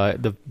who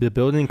the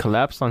building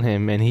collapsed on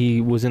him and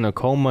he was in a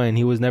coma and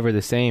he was never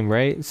the same,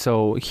 right?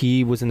 So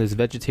he was in this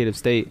vegetative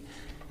state.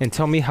 And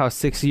tell me how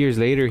 6 years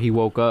later he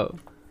woke up.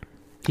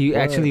 He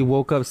actually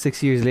woke up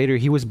 6 years later.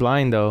 He was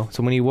blind though.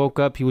 So when he woke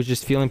up, he was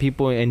just feeling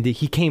people and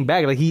he came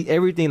back. Like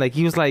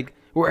he was like,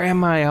 where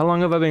am I? How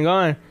long have I been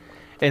gone?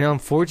 And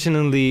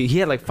unfortunately, he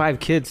had like 5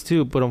 kids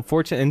too. But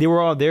unfortunately, and they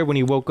were all there when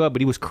he woke up,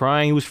 but he was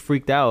crying. He was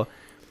freaked out.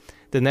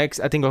 I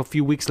think a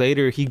few weeks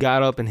later, he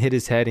got up and hit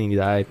his head and he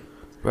died.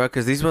 Bro,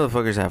 because these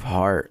motherfuckers have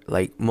heart.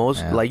 Like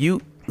Yeah. like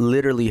you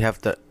literally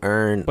have to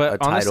earn. But a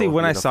title honestly, of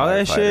when I being a saw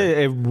that firefighter. shit,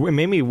 it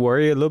made me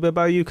worry a little bit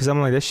about you because I'm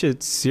like, that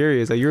shit's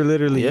serious. Like you're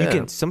literally,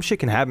 Yeah. some shit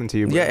can happen to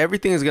you. Bro. Yeah,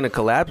 everything is gonna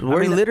collapse.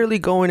 We're mean, literally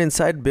going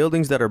inside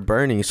buildings that are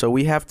burning, so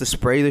we have to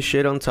spray the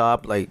shit on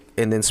top, like,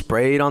 and then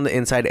spray it on the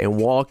inside and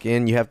walk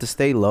in. You have to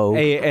stay low.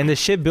 Hey, and the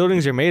shit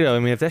buildings are made of. I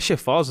mean, if that shit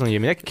falls on you, I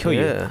mean, that could kill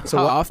you. Yeah. So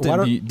how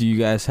often do you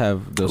guys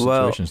have those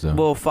situations though?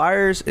 Well,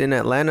 fires in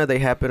Atlanta, they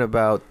happen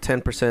about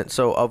 10%.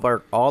 So of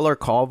all our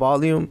call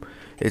volume,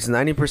 it's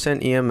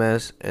 90%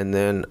 EMS and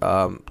then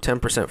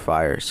 10%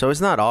 fire. So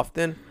it's not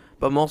often,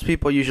 but most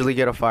people usually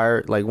get a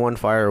fire, like one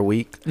fire a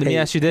week. Let me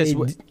ask you this: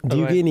 do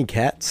you get any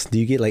cats? Do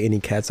you get like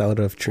any cats out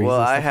of trees? Well,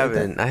 and I stuff like that?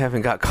 haven't. I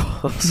haven't got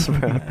calls,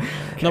 bro.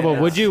 No,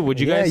 but would you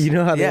Yeah, guys? you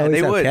know how they Yeah, always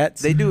they have would.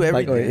 cats. They do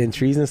like everything. in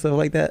trees and stuff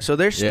like that. So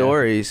there's Yeah.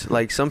 stories.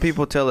 Like some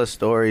people tell us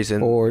stories,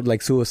 and Or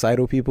like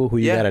suicidal people who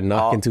you Yeah, gotta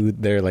knock all- into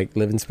their like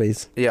living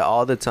space. yeah,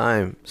 all the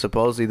time.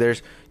 Supposedly,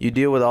 you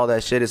deal with all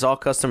that shit. It's all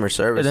customer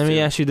service. Let me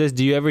too. ask you this: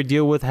 do you ever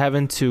deal with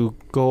having to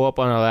go up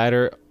on a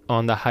ladder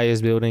on the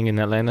highest building in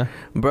Atlanta?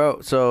 Bro,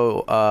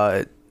 so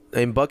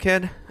in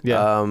Buckhead,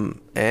 Yeah.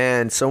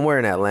 and somewhere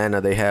in Atlanta,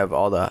 they have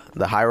all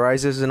the high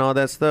rises and all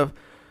that stuff.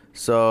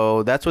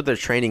 So that's what they're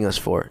training us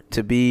for,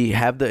 to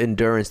have the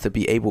endurance to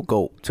be able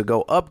to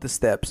go up the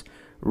steps,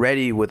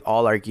 ready with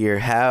all our gear,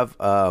 have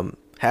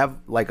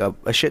like a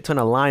shit ton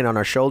of line on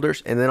our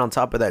shoulders, and then on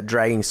top of that,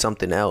 dragging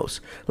something else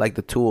like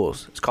the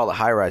tools. It's called a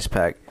high rise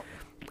pack,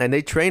 and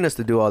they train us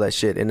to do all that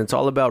shit, and it's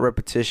all about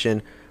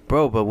repetition,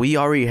 bro. But we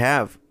already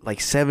have like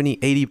 70,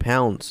 80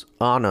 pounds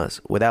on us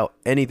without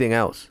anything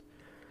else.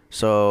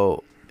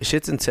 So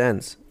shit's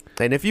intense.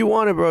 And if you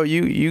want it, bro,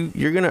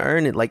 you're gonna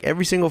earn it. Like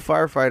every single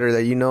firefighter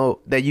that you know,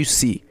 that you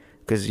see,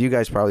 because you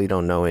guys probably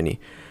don't know any,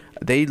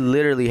 they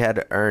literally had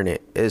to earn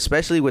it.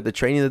 Especially with the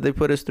training that they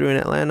put us through in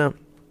Atlanta.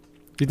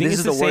 Do you think This it's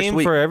is the the worst same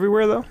week. for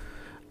everywhere though?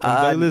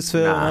 Douglasville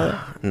and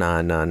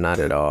all that? Nah, not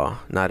at all,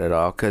 not at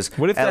all. Cause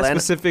What if Atlanta,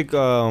 that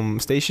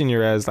specific station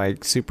you're at is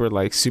like super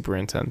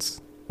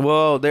intense?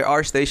 well, there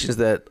are stations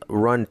that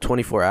run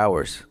 24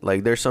 hours.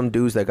 Like there's some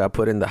dudes that got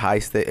put in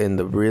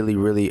the really,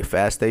 really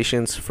fast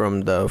stations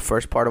from the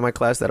first part of my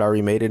class that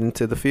already made it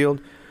into the field.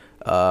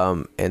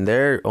 And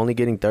they're only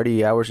getting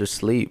 30 hours of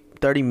sleep,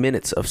 30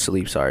 minutes of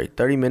sleep,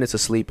 30 minutes of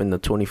sleep in the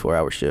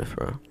 24-hour shift,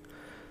 bro.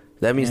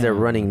 That means they're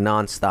running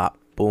nonstop.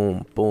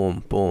 Boom,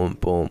 boom, boom,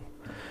 boom.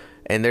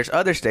 And there's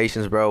other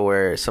stations, bro,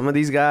 where some of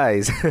these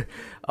guys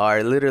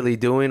are literally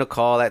doing a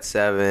call at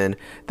 7.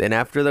 Then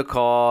after the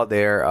call,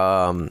 they're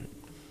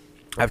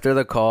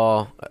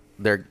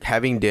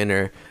having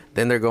dinner.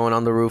 Then they're going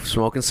on the roof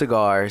smoking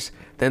cigars.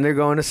 Then they're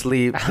going to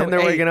sleep. Then they're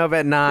Hey, waking up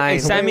at 9. Hey,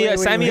 sign me up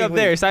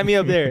there. Sign me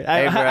up there.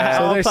 Hey, bro. So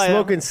I'll they're play-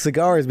 smoking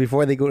cigars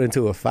before they go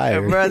into a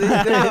fire. Bro, these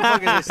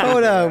motherfuckers-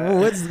 Hold up,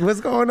 what's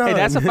going on? Hey,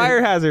 that's a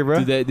fire hazard,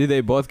 bro. do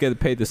they both get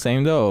paid the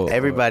same though?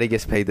 Everybody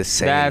gets paid the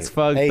same. That's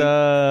fucked Hey,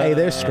 up. hey,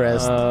 they're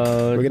stressed.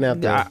 We're gonna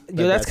have to.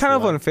 Yo, that's kind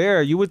of one.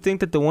 unfair. You would think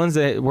that the ones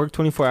that work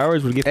 24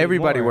 hours would get paid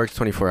Everybody more. works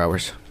 24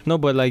 hours. No,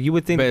 but like you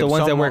would think But that the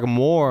ones that some work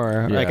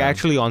more, like Yeah.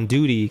 actually on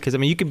duty, because I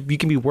mean you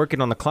can be working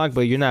on the clock,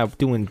 but you're not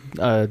doing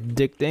a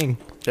dick thing.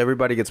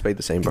 Everybody gets paid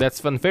the same, bro.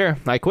 That's unfair.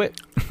 I quit.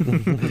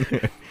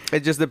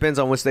 It just depends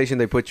on what station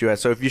they put you at.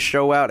 So if you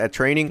show out at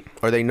training,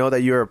 or they know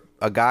that you're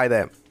a guy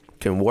that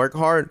can work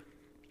hard,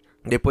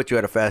 they put you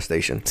at a fast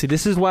station. See,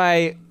 this is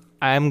why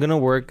I'm gonna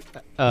work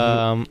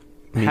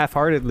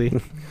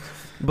half-heartedly.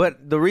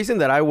 But the reason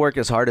that I work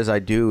as hard as I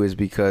do is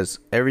because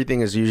everything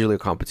is usually a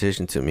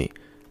competition to me.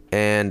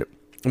 And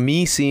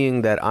me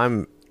seeing that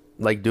I'm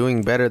like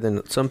doing better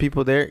than some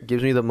people there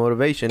gives me the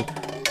motivation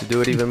to do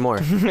it even more.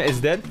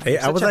 Is that? Hey,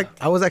 I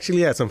was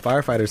actually at some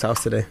firefighter's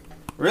house today.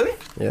 Really?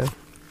 Yeah.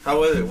 How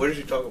was it? What did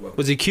you talk about?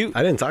 Was he cute?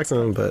 I didn't talk to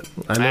him, but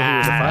I know he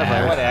was a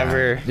firefighter.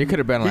 Whatever. You could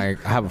have been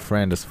like, I have a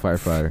friend that's a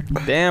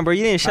firefighter. Damn, bro,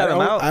 you didn't shout him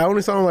out. I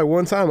only saw him like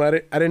one time. I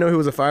didn't know he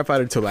was a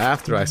firefighter until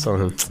after I saw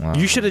him. Wow.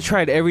 You should have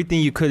tried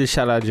everything you could to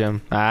shout out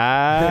Jim.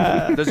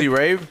 Ah. Does he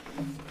rave?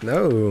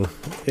 No.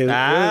 It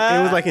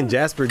was like in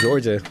Jasper,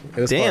 Georgia. It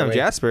was far Damn, away.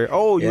 Jasper.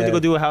 Oh, you went to Yeah. go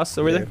do a house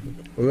over there?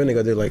 We went to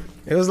go do like,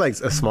 it was like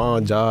a small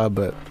job,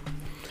 but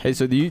Hey,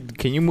 so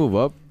can you move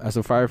up as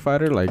a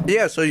firefighter? Like,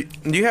 Yeah, so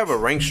you have a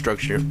rank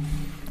structure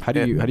how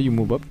do you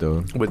move up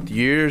though? with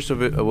years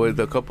of it, with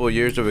a couple of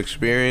years of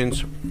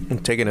experience,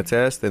 taking a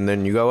test, and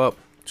then you go up.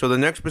 So the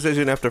next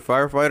position after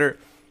firefighter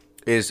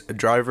is a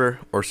driver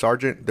or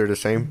sergeant. They're the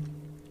same.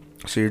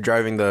 So you're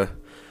driving the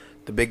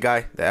big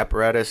guy, the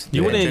apparatus.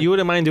 You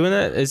wouldn't mind doing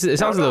that? It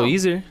sounds a little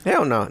easier.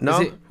 Hell no, no.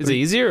 Is it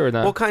easier or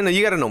not? Well, kind of.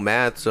 You gotta know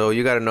math, so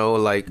you gotta know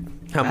like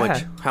how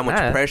much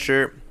math.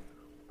 pressure.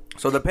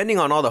 So depending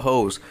on all the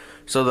hose,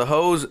 so the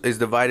hose is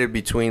divided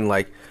between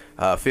like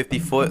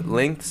 50-foot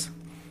lengths,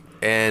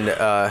 and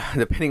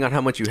depending on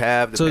how much you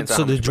have. So depends on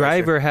how the much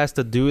driver has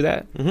to do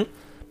that? Mhm.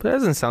 But that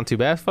doesn't sound too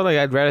bad. I feel like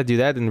I'd rather do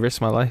that than risk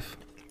my life.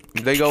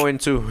 pressure. They go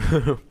into.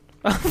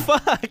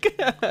 Fuck.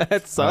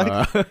 That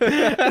sucks.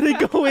 They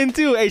go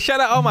into. Hey,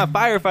 shout out all my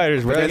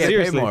firefighters, bro. They get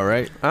Seriously. paid more,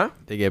 right? Huh?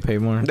 They get paid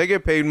more. They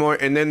get paid more,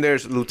 and then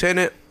there's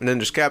lieutenant, and then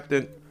there's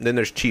captain, and then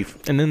there's chief.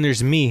 And then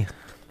there's me.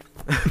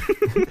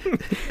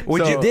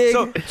 Would So- you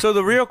Dig. So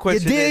the real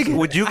question is, dig.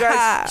 would you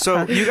guys?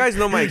 So you guys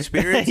know my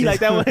experience. You like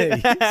that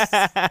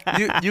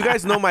one? you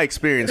guys know my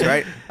experience,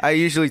 right? I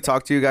usually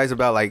talk to you guys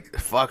about like,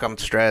 fuck, I'm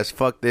stressed.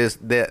 Fuck this,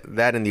 that,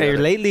 and the Hey, other.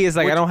 lately it's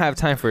like Would I don't have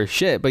time for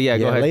shit. But yeah,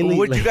 go Yeah, ahead. lately-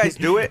 Would you guys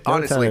do it? no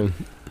Honestly, time.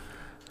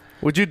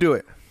 would you do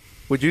it?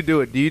 Would you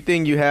do it? Do you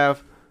think you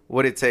have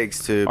what it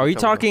takes to? Are you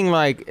become- talking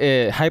like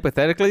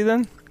hypothetically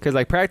then? Because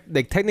like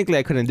technically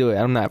I couldn't do it.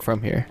 I'm not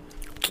from here.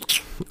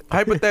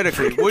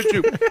 hypothetically? Would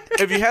you,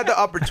 if you had the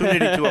opportunity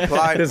to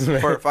apply This man.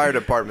 for a fire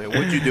department,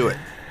 would you do it?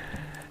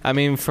 I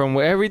mean, from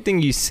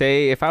everything you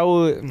say, if I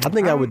would, I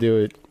think I would do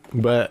it.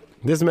 But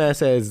this man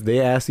says they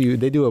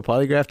do a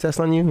polygraph test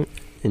on you,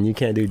 and you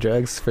can't do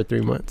drugs for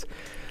 3 months.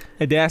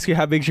 If they ask you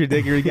how big's your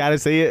dick, you gotta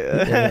say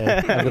it.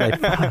 Yeah, I'd be like,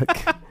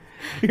 fuck.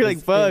 You're like,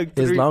 fuck.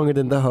 It's longer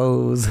than the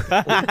hose.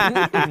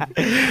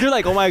 You're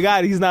like, oh my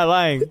god, he's not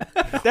lying.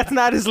 That's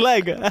not his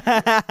leg.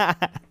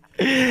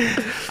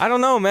 I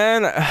don't know,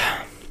 man.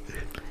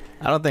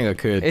 I don't think I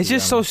could. It's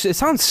just so. It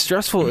sounds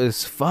stressful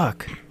as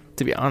fuck,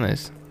 to be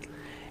honest.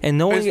 And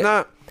It's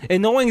not.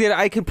 knowing that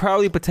I could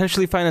probably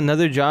potentially find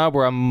another job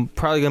where I'm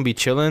probably gonna be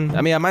chilling.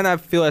 I mean, I might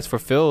not feel as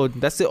fulfilled.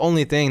 That's the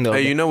only thing, though.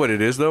 Hey, you know what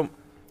it is though?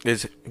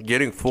 It's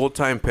getting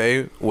full-time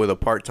pay with a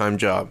part-time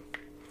job.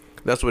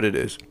 That's what it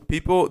is.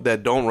 People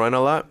that don't run a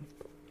lot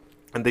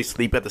and they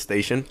sleep at the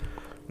station,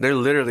 they're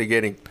literally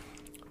getting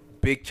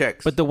big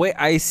checks. But the way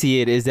I see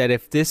it is that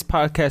if this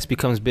podcast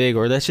becomes big,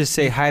 or let's just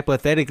say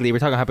hypothetically, we're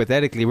talking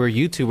hypothetically, we're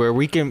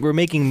YouTuber, we're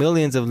making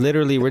millions of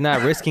literally, we're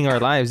not risking our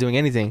lives doing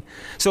anything.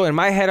 So in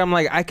my head, I'm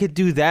like, I could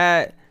do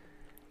that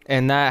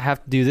and not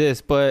have to do this,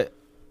 but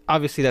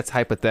obviously that's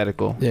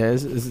hypothetical. Yeah,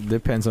 it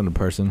depends on the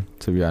person,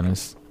 to be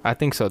honest. I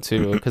think so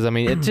too, because I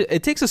mean,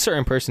 it takes a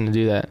certain person to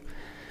do that.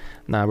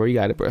 Nah, bro, you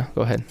got it, bro.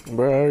 Go ahead.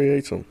 Bro, I already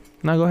ate some.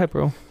 Nah, go ahead,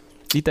 bro.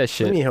 Eat that Let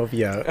shit. me help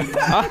you out.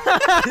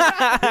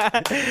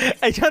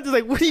 Hey, Jonathan's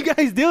like, what are you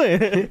guys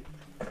doing?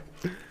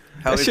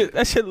 How is it?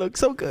 That shit looks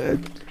so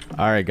good.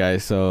 All right,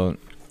 guys. So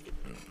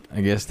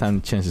I guess time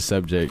to change the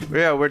subject.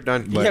 Yeah, we're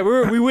done. But- Yeah,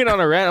 we went on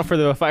a rant for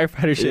the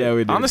firefighter shit. Yeah, we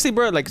did. Honestly,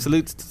 bro, like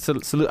salute.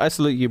 I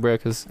salute you, bro,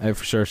 because Hey,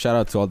 for sure. Shout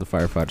out to all the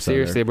firefighters. out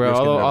seriously, there, bro,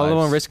 risking their all of them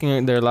lives.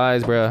 risking their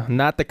lives, bro.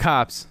 Not the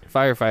cops,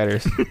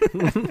 firefighters.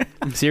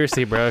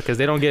 Seriously, bro, because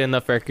they don't get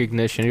enough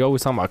recognition. You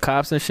always talking about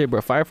cops and shit,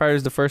 bro.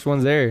 Firefighters, the first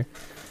ones there.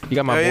 You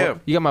got my boy. Yeah.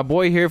 You got my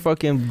boy here,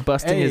 fucking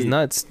busting his Hey,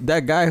 nuts.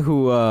 That guy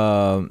who,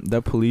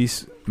 that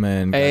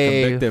policeman got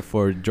Hey. convicted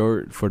for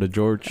the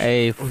George.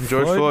 Hey,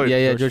 George Floyd.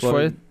 Yeah, George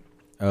Floyd.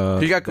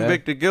 He got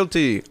convicted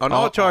guilty on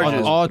all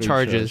charges. all three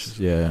charges.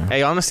 Yeah,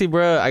 Hey, honestly,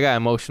 bro, I got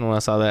emotional when I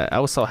saw that. I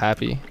was so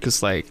happy,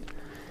 cause like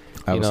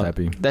I you was know,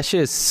 happy. that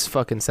shit is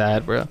fucking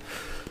sad, bro.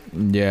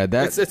 Yeah,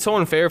 It's so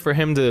unfair for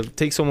him to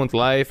take someone's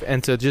life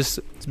and to just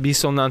be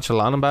so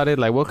nonchalant about it.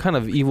 Like, what kind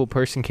of evil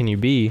person can you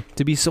be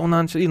to be so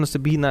nonchalant?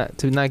 You know,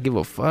 to not give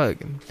a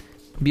fuck, and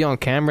be on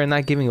camera and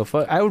not giving a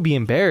fuck. I would be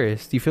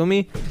embarrassed. You feel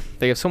me?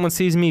 Like if someone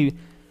sees me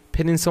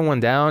pinning someone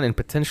down and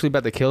potentially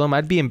about to kill him,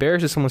 I'd be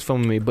embarrassed if someone's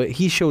filming me. But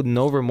he showed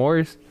no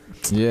remorse.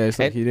 yeah. It's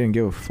like And- he didn't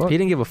give a fuck. He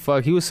didn't give a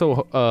fuck. He was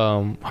so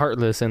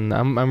heartless, and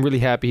I'm really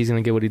happy he's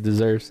gonna get what he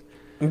deserves.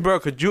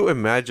 Bro, could you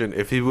imagine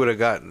if he would have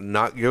got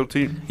not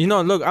guilty? You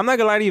know, look, I'm not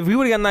gonna lie to you. If we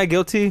would have got not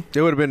guilty,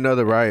 There would have been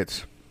other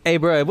riots. Hey,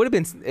 bro, it would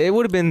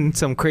have been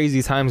some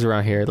crazy times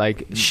around here.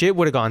 Like shit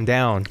would have gone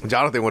down.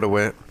 Jonathan would have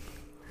went.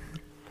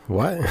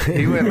 What?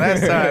 He went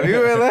last time. He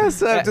went last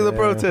time to the Yeah.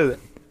 protest.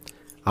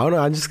 I don't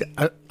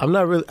know. I'm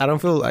not really. I don't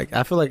feel like.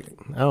 I feel like.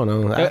 I don't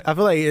know. I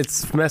feel like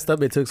it's messed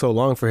up. It took so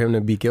long for him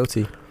to be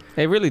guilty.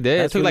 It really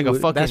did. It took like a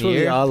fucking That's really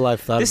year. all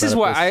I've thought. This is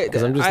why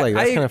because I'm just like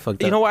that's kind of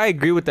fucked up. You know why I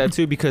agree with that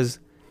too? Because,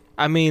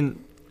 I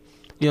mean,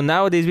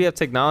 nowadays we have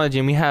technology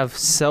and we have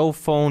cell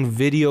phone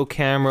video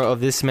camera of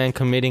this man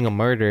committing a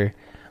murder,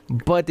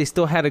 but they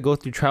still had to go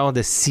through trial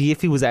to see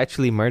if he was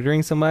actually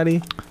murdering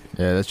somebody.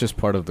 Yeah, that's just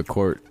part of the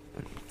court.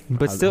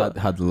 But still,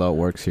 how the law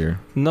works here.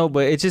 no.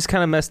 But it's just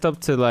kind of messed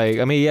up to like.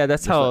 I mean, yeah,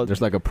 that's how.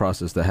 There's like a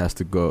process that has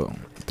to go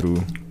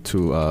through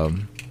to.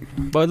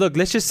 But look,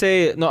 let's just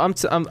say no.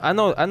 I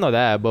know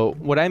that. But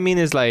what I mean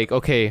is like,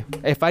 okay,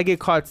 if I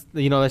get caught,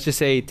 let's just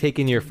say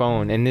taking your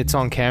phone and it's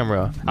on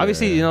camera.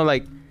 Obviously, Yeah.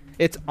 like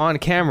it's on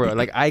camera.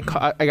 Like I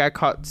got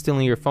caught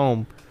stealing your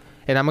phone,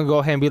 and I'm gonna go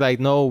ahead and be like,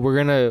 no, we're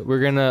gonna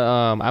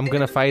I'm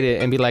gonna fight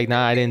it and be like,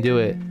 nah, I didn't do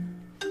it.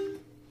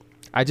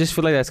 I just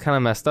feel like that's kind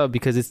of messed up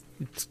because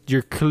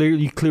you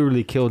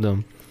clearly killed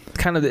him.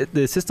 Kind of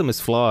the system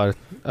is flawed.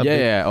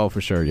 Yeah. Oh, for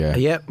sure. Yeah.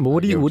 Yeah, but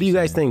what do I get you what you're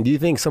guys saying. think? Do you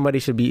think somebody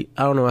should be?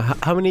 I don't know.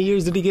 How many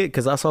years did he get?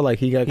 Because I saw like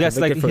he got Yes,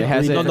 like convicted for it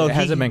hasn't- three- no, it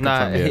hasn't been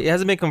confirmed yet. It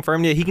hasn't been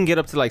confirmed yet. He can get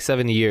up to like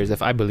 70 years,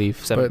 if I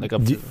believe. But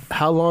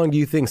how long do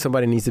you think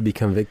somebody needs to be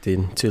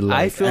convicted to like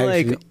I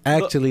feel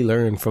actually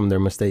learn from their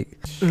mistake?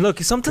 Look,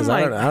 something 'Cause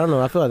like I don't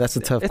know. I feel like that's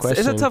a tough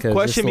question. It's a tough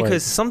question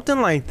because something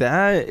like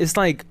that, it's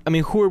like, I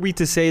mean, who are we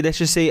to say? Let's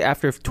just say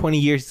after 20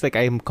 years, it's like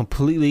I'm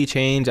completely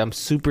changed. I'm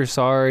super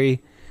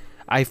sorry.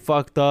 I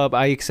fucked up.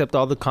 I accept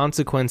all the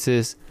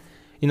consequences.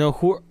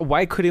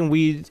 Why couldn't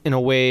we, in a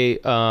way,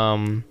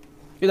 I'm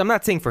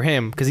not saying for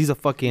him because he's a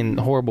fucking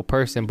horrible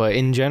person, but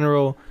in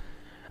general,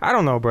 I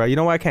don't know, bro. You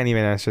know what? I can't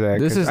even answer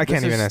that. I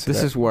can't even answer that.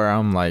 This is where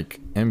I'm like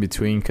in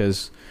between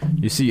because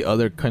you see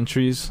other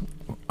countries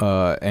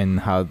and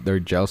how their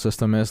jail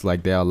system is.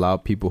 Like they allow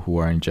people who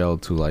are in jail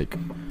to like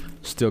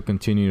still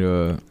continue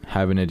to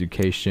have an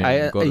education.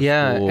 Go to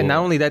school. And not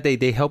only that,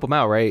 they help them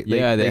out, right?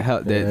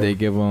 They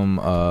give them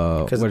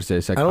what is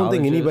it? I don't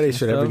think anybody psychologists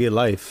should and ever stuff. get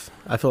life.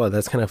 I feel like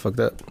that's kind of fucked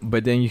up.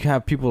 But then you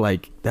have people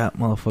like that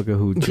motherfucker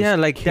who just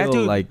like killed, that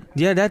dude. like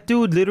That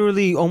dude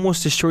literally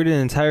almost destroyed an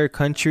entire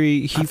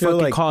country. He I feel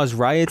fucking like- caused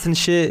riots and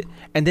shit,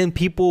 and then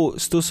people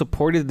still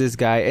supported this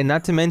guy. And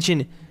not to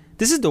mention,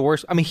 this is the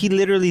worst. I mean, he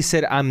literally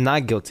said, "I'm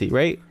not guilty,"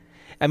 right?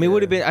 I mean, it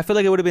would have been. I feel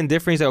like it would have been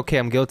different. He's like, "Okay,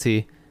 I'm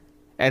guilty,"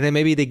 and then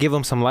maybe they give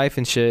him some life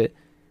and shit.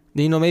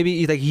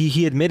 Maybe like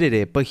he admitted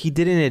it, but he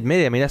didn't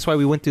admit it. I mean, that's why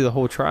we went through the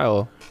whole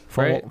trial.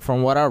 Right?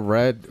 from what I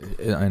read,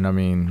 and I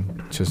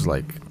mean, just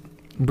like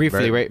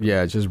Briefly, right?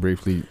 Yeah, just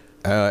briefly.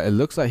 It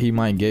looks like he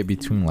might get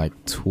between like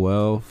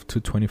 12 to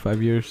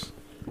 25 years.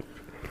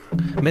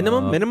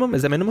 Minimum?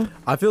 Is that minimum?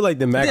 I feel like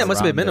the max. Yeah, it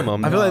must be a Around there.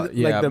 minimum. I feel like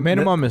Yeah, the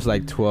minimum is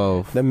like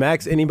 12. The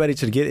max anybody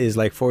should get is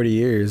like 40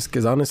 years.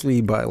 Because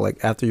honestly, by like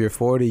after you're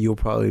 40, you'll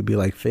probably be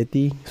like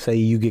 50. Say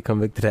you get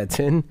convicted at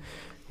 10,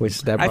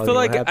 which that. I probably feel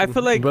won't like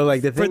happen. But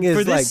like the thing is,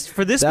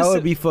 for this that specific,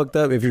 would be fucked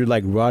up if you're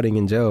like rotting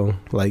in jail.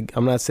 Like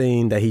I'm not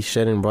saying that he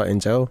shouldn't rot in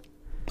jail.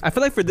 I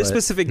feel like for this but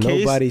specific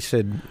case, nobody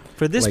should.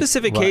 for this like,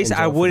 specific rot in case, jail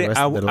I for the wouldn't. rest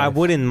of their I life.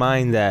 wouldn't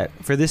mind that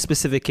for this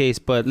specific case.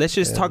 But let's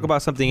just talk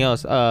about something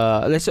else.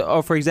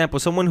 For example,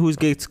 someone who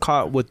gets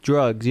caught with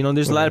drugs.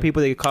 There's a lot of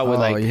people that get caught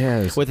with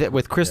yes.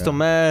 with crystal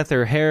meth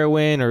or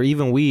heroin or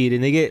even weed,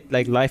 and they get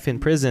like life in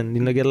prison.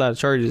 They get a lot of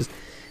charges.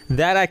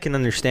 That I can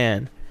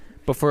understand.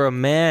 But for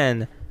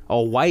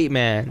a white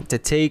man, to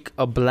take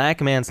a black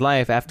man's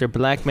life after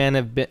black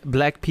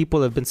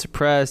people have been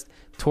suppressed,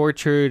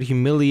 tortured,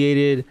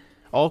 humiliated,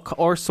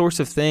 all sorts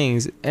of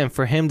things, and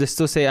for him to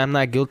still say I'm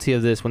not guilty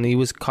of this when he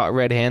was caught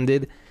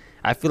red-handed,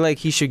 I feel like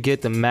he should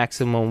get the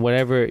maximum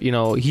whatever.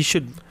 He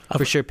should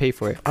for sure pay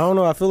for it. I don't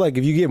know. I feel like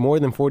if you get more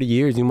than 40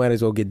 years, you might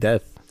as well get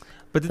death.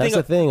 But the That's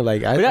the thing.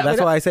 Like that's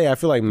why I say I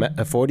feel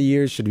like 40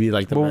 years should be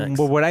like the max.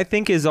 But what I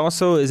think is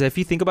also is if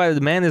you think about it,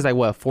 the man is like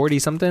what 40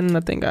 something. I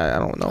think I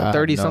don't know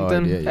 30 no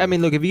something. idea, yeah. I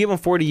mean, look, if you give him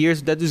 40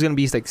 years, that dude's gonna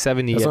be like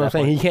 70. That's at what I'm that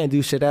saying. point. He can't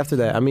do shit after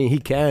that. I mean, he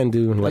can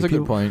do like That's a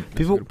people, good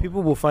point.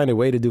 People will find a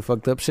way to do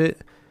fucked up shit.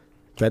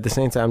 But at the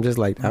same time, just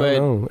like I But,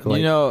 don't know.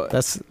 Like,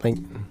 that's like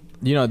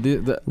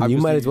you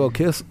might as well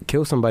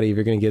kill somebody if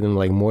you're gonna give them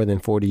like more than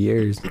 40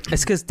 years.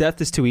 It's because death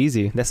is too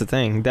easy. That's the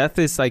thing. Death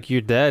is like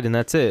you're dead and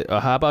that's it.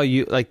 How about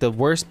you? Like the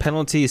worst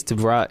penalty is to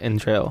rot in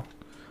jail.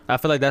 I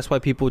feel like that's why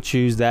people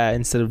choose that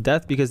instead of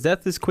death, because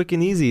death is quick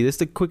and easy. This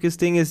the quickest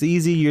thing. Is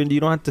easy. You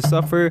don't have to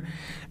suffer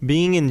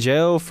being in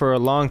jail for a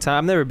long time.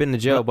 I've never been to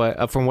jail,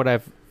 but from what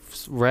I've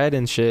read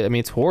and shit, I mean,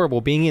 it's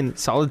horrible. Being in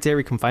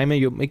solitary confinement,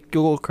 you'll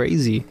go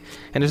crazy.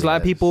 And there's a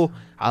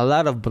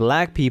lot of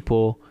black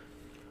people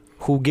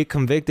who get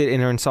convicted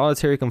and are in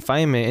solitary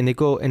confinement,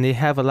 and they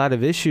have a lot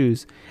of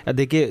issues.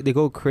 They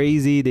go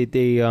crazy.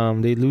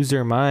 They lose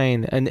their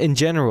mind, and in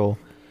general,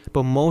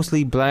 but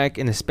mostly black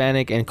and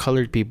Hispanic and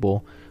colored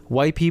people.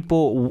 White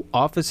people,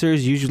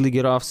 officers usually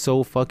get off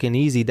so fucking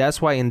easy.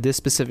 That's why in this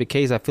specific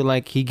case, I feel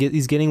like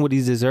he's getting what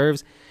he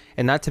deserves.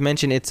 And not to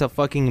mention, it's a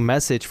fucking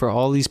message for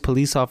all these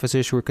police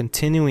officers who are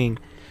continuing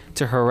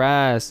to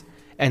harass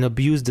and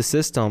abuse the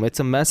system. It's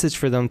a message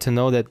for them to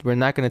know that we're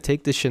not going to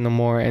take this shit no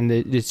more, and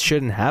it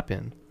shouldn't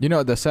happen. You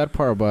know, the sad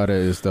part about it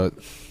is that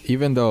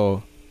even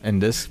though in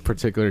this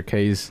particular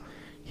case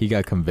he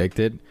got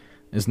convicted,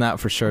 it's not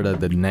for sure that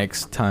the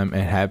next time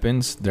it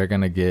happens they're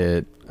gonna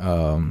get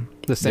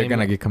they're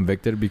gonna get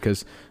convicted,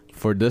 because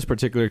for this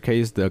particular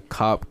case the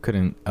cop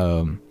couldn't.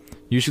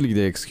 Usually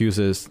the excuse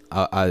is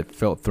I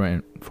felt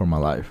threatened for my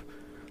life,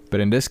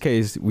 but in this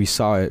case we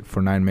saw it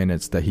for 9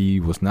 minutes that he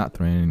was not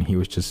threatened. He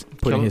was just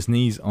putting his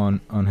knees on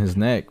his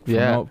neck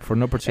for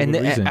no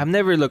particular reason.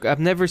 I've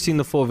never seen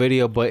the full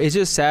video, but it's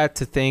just sad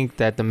to think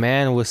that the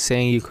man was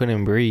saying you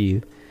couldn't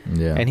breathe.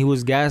 Yeah. And he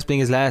was gasping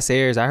his last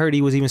airs. I heard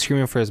he was even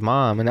screaming for his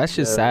mom, and that's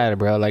just sad,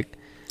 bro. Like,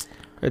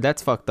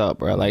 that's fucked up,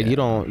 bro. Like, you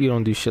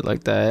don't do shit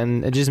like that,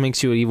 and it just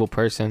makes you an evil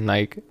person.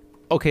 Like,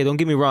 okay, don't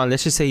get me wrong.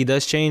 Let's just say he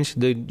does change.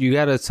 You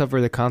gotta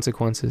suffer the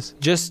consequences.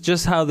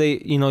 Just how they,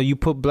 you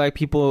put black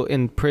people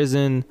in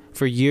prison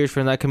for years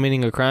for not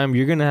committing a crime.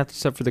 You're gonna have to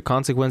suffer the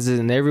consequences,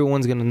 and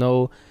everyone's gonna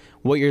know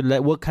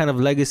what kind of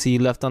legacy you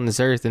left on this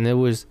earth, and it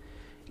was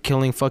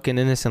killing fucking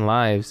innocent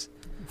lives.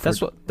 That's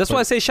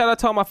why I say shout out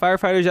to all my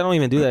firefighters. I don't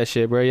even do that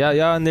shit, bro.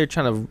 Y'all in there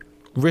trying to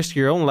risk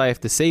your own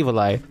life to save a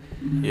life.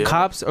 Yeah.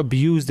 Cops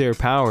abuse their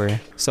power.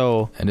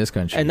 So in this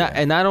country, and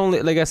not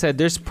only, like I said,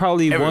 there's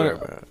probably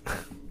everywhere.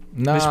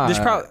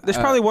 There's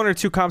probably one or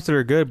two cops that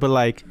are good, but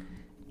like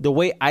the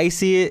way I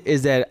see it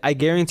is that I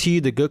guarantee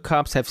you the good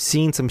cops have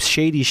seen some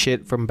shady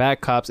shit from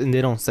bad cops and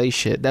they don't say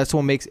shit. That's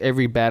what makes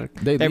every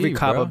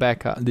cop a bad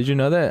cop. Did you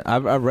know that?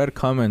 I've read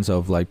comments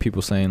of like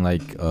people saying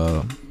like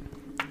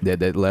they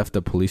left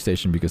the police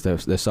station because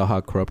they saw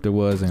how corrupt it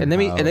was. And let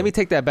me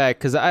take that back,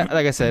 because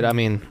like I said, I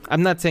mean,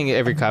 I'm not saying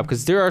every cop,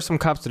 because there are some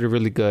cops that are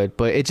really good,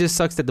 but it just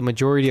sucks that the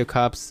majority of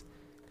cops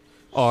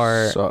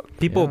are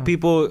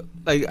people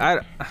like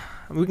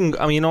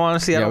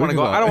honestly, I don't want to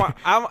go. I don't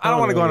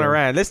want to go on a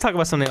rant. Let's talk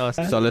about something else.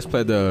 So let's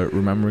play the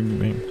remembering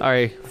game. All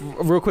right,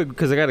 real quick,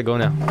 because I gotta go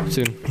now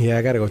soon. Yeah,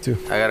 I gotta go too.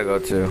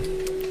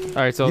 All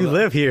right, so you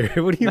live here.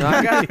 What do you?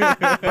 I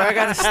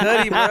gotta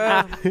study,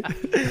 bro.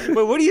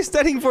 But what are you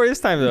studying for this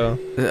time, though?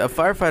 A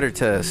firefighter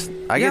test.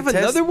 You have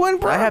another one,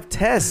 bro? I have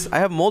tests. I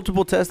have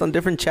multiple tests on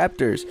different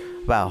chapters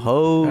about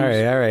hose. All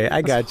right.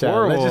 I got you.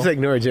 Let's just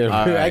ignore Jim.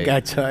 Right.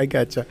 I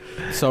got you.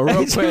 So real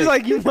quick, seems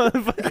like you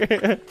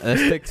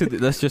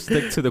motherfucker. Let's just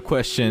stick to the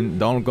question.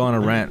 Don't go on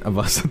a rant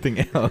about something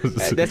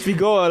else. That's we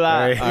go a lot.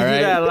 All right. We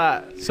do that a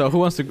lot. So who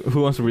wants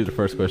to read the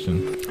first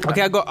question?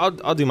 Okay,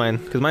 I'll do mine,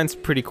 because mine's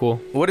pretty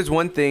cool. What is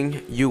one thing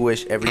you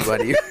wish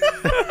everybody?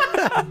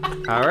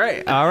 All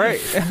right. All right,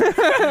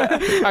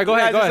 go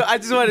ahead. I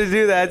just wanted to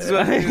do that.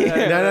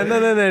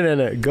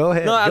 No. Go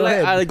ahead. Go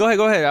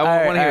ahead.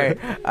 I want to hear it.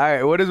 All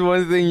right. What is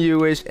one thing you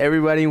wish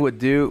everybody would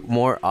do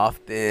more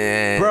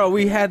often? Bro,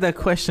 we had that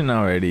question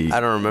already.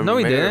 I don't remember. No,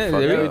 we didn't.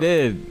 We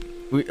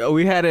did.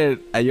 We had it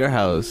at your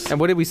house. And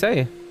what did we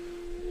say?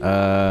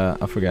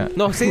 I forgot.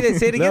 No, say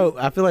it again. No,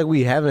 I feel like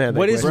we haven't had that.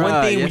 What is question.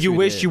 one thing yes, you we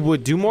wish did. you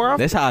would do more often?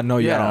 That's how I know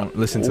y'all don't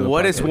listen to the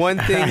What podcast. is one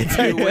thing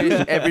you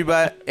wish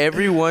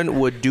everyone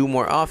would do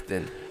more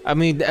often? I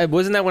mean,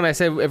 wasn't that when I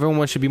said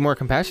everyone should be more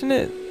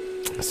compassionate?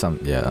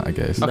 I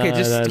guess. Okay,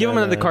 just give him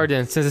another no. card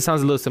then, since it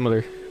sounds a little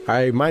similar. All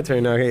right, my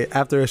turn now. Okay,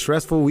 after a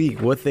stressful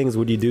week, what things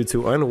would you do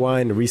to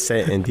unwind,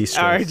 reset, and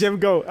de-stress? All right, Jim,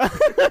 go.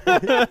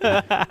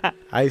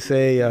 I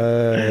say,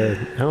 I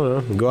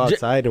don't know, go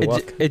outside and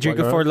walk. Drink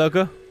a walk Ford around.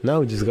 Loco?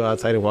 No, just go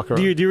outside and walk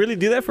around. Do you really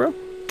do that, bro?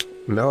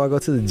 No, I go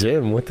to the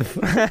gym. What the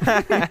fuck?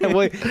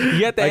 Well,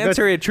 you have to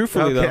answer it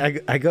truthfully, though.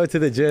 I go to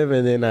the gym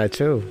and then I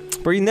chill.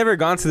 Bro, you never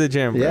gone to the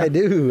gym, bro. Yeah, I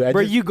do.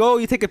 Bro, you go,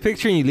 you take a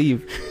picture, and you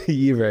leave.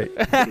 You're right.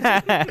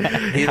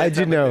 How'd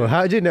you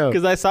know?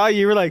 Because I saw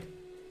you were like...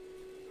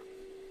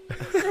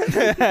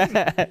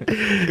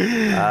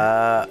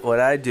 What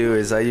I do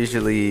is I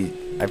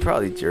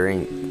probably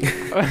drink.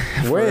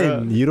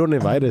 When? You don't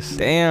invite us.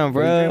 Damn,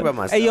 bro. I drink by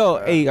myself, Hey, yo,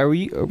 bro. hey, are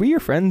we your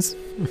friends?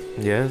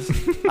 Yes.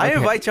 I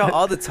invite y'all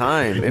all the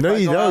time. If No, I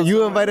you go don't. out You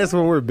somewhere- invite us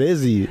when we're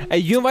busy. Hey,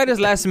 you invite us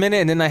last minute,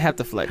 and then I have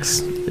to flex.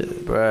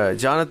 Bruh,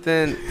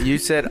 Jonathan,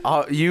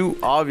 you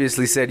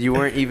obviously said you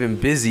weren't even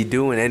busy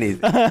doing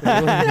anything.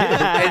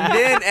 And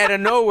then out of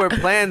nowhere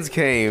plans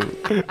came.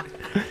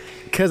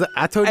 Cause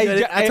I told you,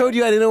 Hey, I told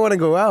you I didn't want to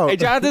go out. Hey,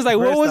 Jonathan's like,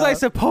 what First was I off,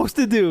 supposed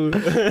to do?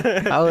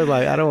 I was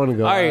like, I don't want to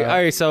go. All right.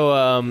 Yeah,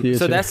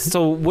 sure.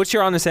 So what's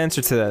your honest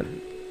answer to that?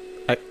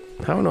 I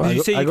don't know. Did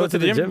you say I you go to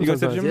the gym? You go to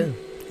the sometimes, gym?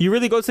 You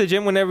really go to the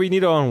gym whenever you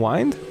need to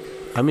unwind?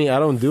 Yeah. I mean, I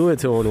don't do it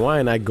to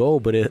unwind. I go,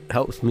 but it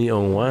helps me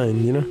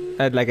unwind. You know?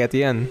 Like at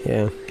the end.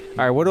 Yeah.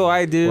 All right. What do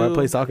I do? Well, I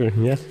play soccer.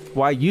 Yeah.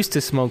 Well, I used to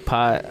smoke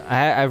pot.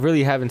 I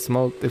really haven't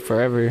smoked it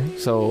forever.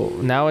 So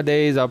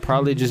nowadays, I'll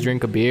probably just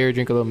drink a beer,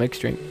 drink a little mixed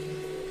drink.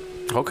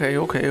 Okay.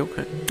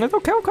 That's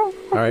okay. All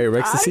right,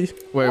 Rexy.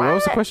 Wait, what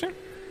was the question?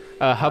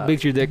 How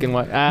big's your dick and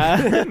what?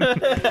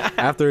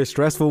 After a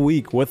stressful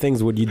week, what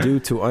things would you do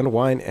to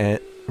unwind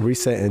and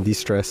reset and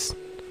de-stress?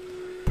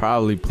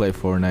 Probably play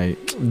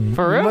Fortnite.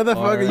 For real?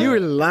 Motherfucker, Or- you were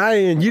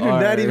lying. You did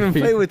not or- even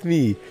play with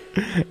me.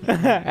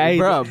 Hey,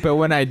 Bro, but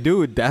when I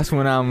do, that's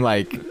when I'm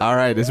like, all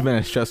right, it's been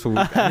a stressful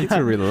week. I need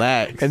to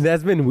relax. And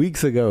that's been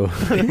weeks ago.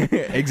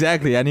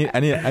 Exactly. I need a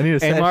hey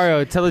session.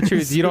 Mario, tell the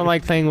truth. You don't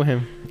like playing with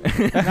him.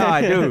 No,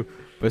 I do.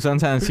 But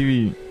sometimes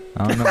he,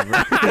 I don't know,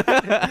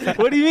 bro.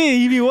 What do you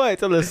mean? You be what?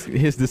 Tell us.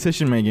 His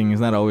decision making is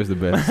not always the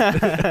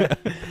best.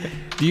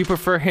 Do you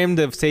prefer him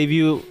to save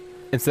you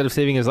instead of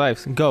saving his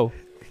life? Go.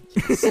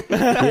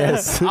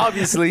 Yes.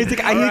 Obviously. It's like,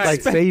 I Alright.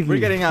 Like save We're me.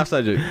 getting off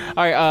subject.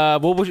 All right.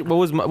 What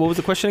was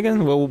the question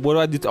again? What do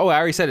I do? Oh, I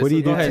already said it. What do so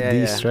you go do ahead. to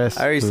de-stress?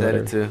 I already said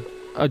it Whatever.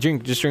 too.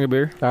 Just drink a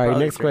beer. All right,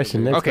 Probably next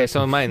question. crazy. Next Okay,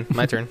 so my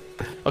turn.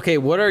 Okay,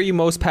 what are you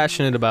most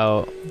passionate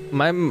about?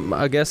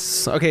 I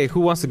guess. Okay,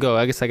 who wants to go?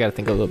 I guess I gotta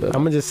think a little bit.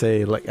 I'm gonna just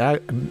say like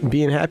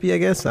being happy. I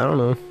guess I don't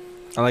know.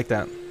 I like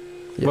that.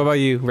 Yeah. What about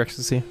you,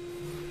 Rexy?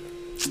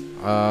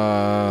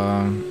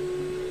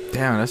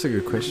 Damn, that's a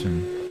good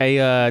question. Hey,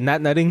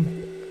 not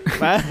nutting.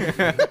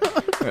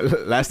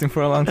 Lasting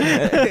for a long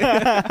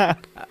time.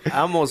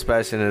 I'm most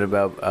passionate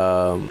about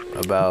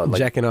like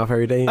Jacking off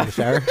every day in the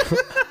shower.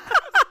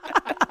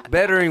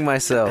 bettering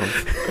myself.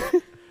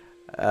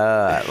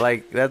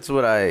 Like that's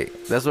what I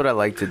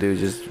like to do.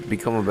 Just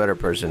become a better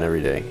person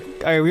every day.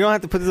 All right, we don't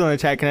have to put this on the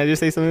chat. Can I just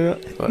say something?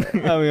 What?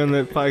 I mean, on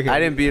the podcast. I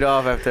didn't beat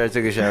off after I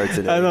took a shower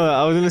today. I know.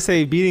 I was gonna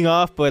say beating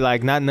off, but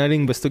like not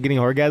nutting, but still getting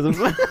orgasms.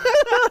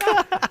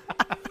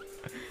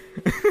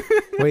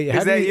 Wait,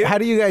 Is that you? how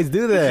do you guys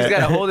do You that? just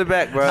gotta hold it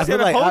back, bro. I feel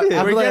like, hold it.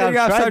 I We're feel like getting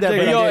I've off tried that,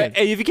 subject. but I Yo, can't.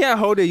 hey, if you can't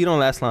hold it, you don't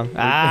last long.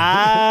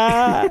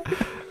 Ah.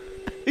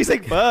 He's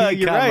like, fuck,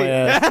 you're Caught my right.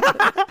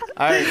 ass.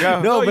 All right,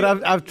 go. No, No, but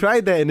you- I've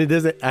tried that and it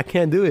doesn't. I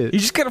can't do it. You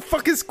just gotta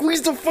fucking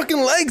squeeze the fucking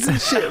legs and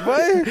shit, boy.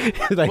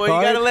 Like, Well, you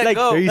hard? gotta let like,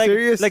 go. Are you like,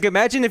 serious? Like,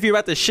 imagine if you're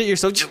about to shit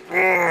yourself.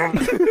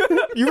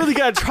 You really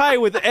gotta try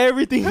it with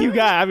everything you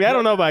got. I mean, I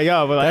don't know about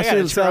y'all, but like, that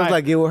shit sounds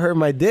like it will hurt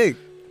my dick.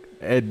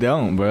 It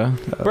don't, bro.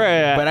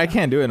 bruh. But I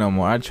can't do it no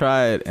more. I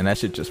tried, and that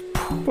shit just.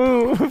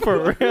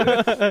 For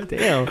real.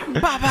 Damn.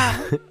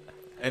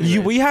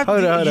 We have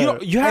Hold on, hold you, on.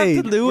 you have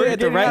Hey, to do we're it at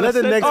the getting right. out Let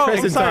the next Oh,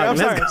 person I'm sorry, talk. I'm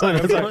sorry,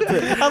 Let's I'm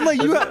sorry. I'm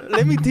like,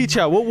 let me teach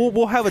y'all.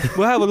 We'll have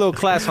a little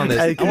class on this.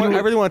 Hey, I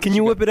really want. Can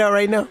you whip it out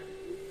right now?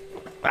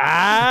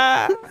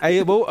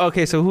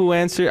 Okay, so who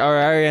answered? Or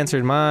I already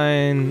answered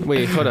mine.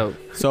 Wait, hold up.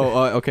 So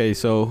okay,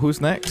 so who's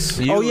next?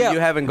 Oh, yeah. You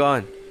haven't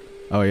gone.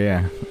 Oh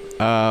yeah.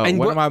 And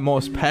what what- am I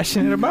most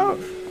passionate about?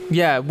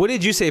 Yeah, what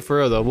did you say for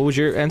real though? What was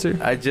your answer?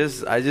 I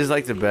just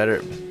like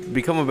to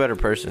become a better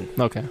person.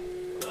 Okay.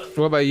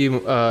 What about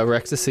you,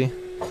 Rexy?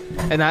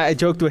 And I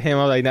joked with him.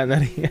 I was like, not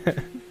nutty.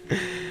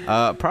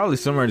 Probably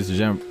similar to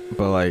Jim,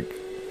 but like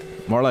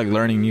more like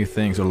learning new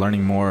things or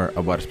learning more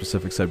about a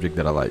specific subject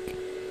that I like.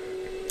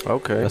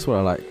 Okay. That's what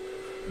I like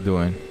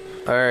doing.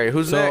 All right.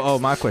 Who's So, next? oh,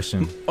 my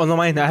question. Oh no,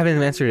 mine. I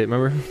haven't answered it.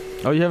 Remember?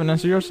 Oh, you haven't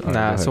answered yours? Oh,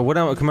 Nah. go So ahead. what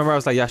I remember, I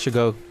was like, y'all should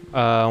go.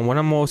 What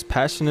I'm most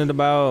passionate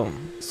about.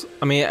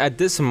 I mean, at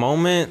this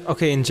moment,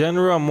 okay. In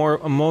general,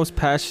 I'm most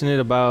passionate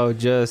about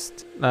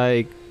just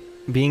like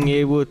being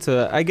able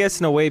to, I guess,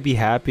 in a way, be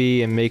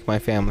happy and make my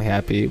family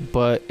happy.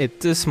 But at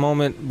this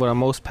moment, what I'm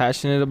most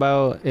passionate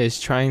about is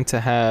trying to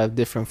have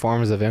different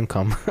forms of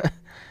income.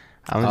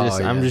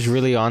 I'm just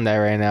really on that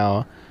right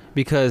now.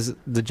 Because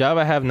the job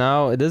I have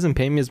now, it doesn't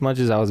pay me as much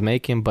as I was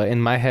making, but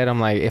in my head, I'm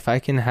like, if I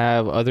can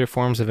have other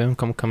forms of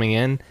income coming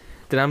in,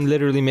 then I'm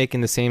literally making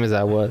the same as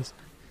I was.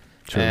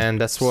 True. And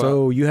that's what.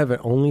 So you have an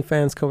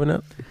OnlyFans coming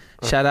up?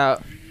 Shout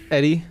out,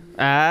 Eddie.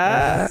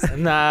 Nah.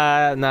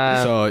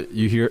 So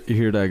you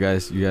hear that,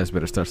 guys? You guys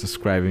better start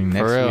subscribing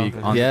next real. week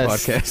on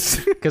Yes. the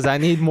podcast. Because I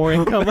need more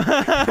income.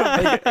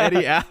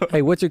 Eddie out.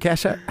 Hey, what's your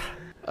cash out?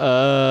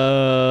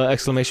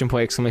 Exclamation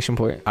point.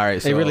 All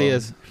right, so It really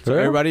is. So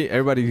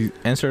everybody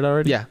answered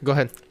already? Yeah, go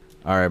ahead.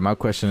 All right, my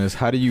question is,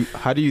 how do you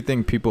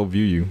think people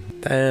view you?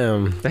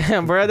 Damn.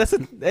 Damn, bro.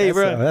 Hey,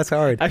 bro. That's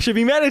hard. I should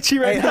be mad at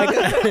you right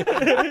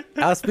now.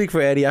 I'll speak for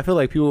Eddie. I feel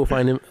like people will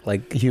find him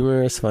like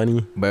humorous,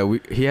 funny.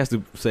 But he has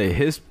to say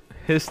his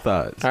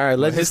thoughts. All right,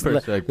 let's his just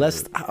perspective.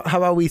 let's. How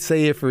about we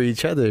say it for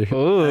each other?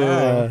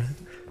 Ooh.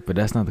 But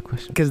that's not the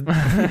question.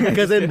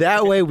 Because in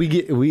that way we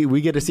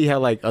get to see how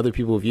like other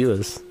people view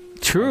us.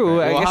 True.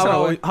 Okay. I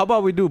Well, guess how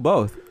about we do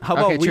both? How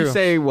about Okay, we true.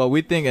 say what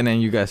we think and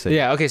then you guys say?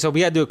 Yeah, okay, so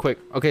we gotta do it quick.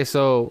 Okay,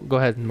 so go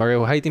ahead,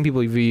 Mario. How do you think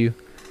people view you?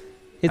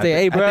 He's like,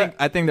 hey, bro,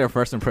 I think their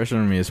first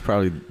impression of me is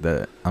probably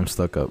that I'm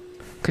stuck up.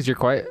 because you're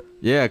quiet.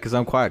 Yeah, because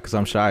I'm quiet, because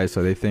I'm shy,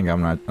 so they think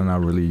I'm not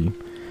really,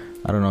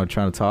 I don't know,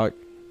 trying to talk,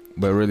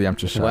 but really I'm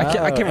just shy. Well,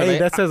 I can Hey, relate.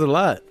 that says a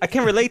lot. I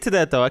can relate to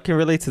that, though. I can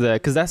relate to that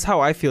because that's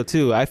how I feel,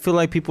 too. I feel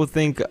like people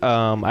think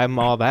I'm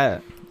all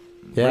that.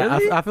 Yeah,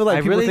 Really? I feel like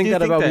I people really think do that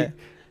think about that. me.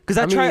 Because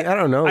I mean, I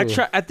don't know.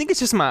 I think it's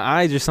just my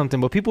eyes or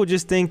something, but people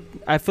just think,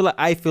 I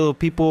feel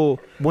people,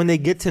 when they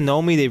get to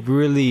know me, they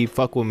really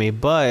fuck with me.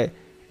 But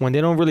when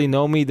they don't really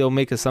know me, they'll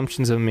make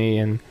assumptions of me.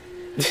 And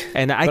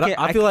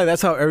I feel like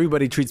that's how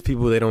everybody treats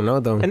people they don't know,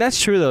 though. And that's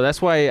true, though.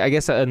 That's why I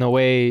guess in a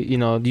way,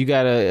 you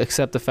got to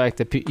accept the fact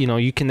that,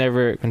 you can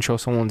never control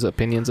someone's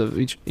opinions of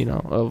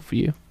of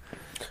you.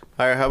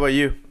 All right. How about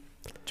you,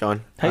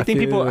 John? How do you think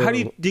people? How do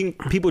you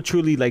think people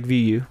truly like view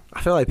you?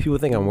 I feel like people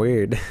think I'm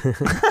weird.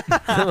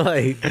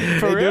 Like,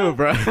 For They real? do,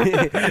 bro.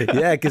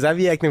 yeah, because I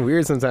be acting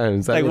weird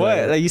sometimes. I Like be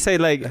what? Like you say,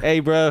 like,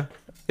 hey, bro,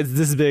 it's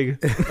this big,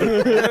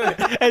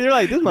 and you're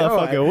like, this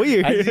motherfucker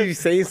weird. I just be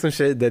saying some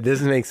shit that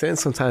doesn't make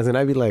sense sometimes, and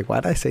I be like,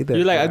 why'd I say that?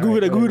 You're like,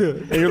 Alright,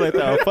 aguda, and you're like,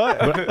 oh fuck.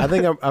 But I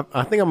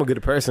think I'm a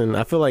good person.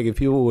 I feel like if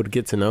people would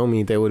get to know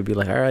me, they would be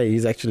like, all right,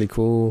 he's actually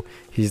cool.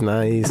 He's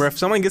nice. Bro, if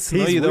someone gets to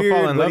know He's you, they'll weird,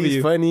 fall in but love with he's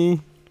you.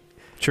 funny.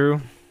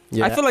 True.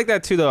 Yeah. I feel like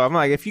that too, though. I'm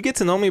like, if you get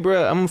to know me,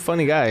 bro, I'm a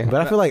funny guy.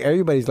 But I feel like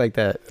everybody's like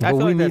that. I But feel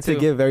we like that need to too.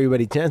 give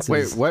everybody chances.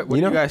 Wait, what do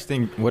know? you guys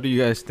think? What do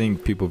you guys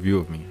think people view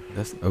of me?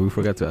 That's we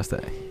forgot to ask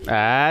that.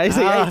 He's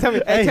like, hey, tell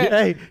me,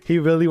 hey, he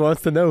really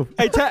wants to know.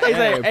 he's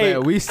like, hey,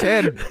 but we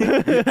said.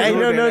 Hey,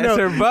 no.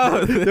 Answer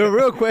both. The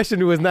real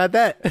question was not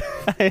that.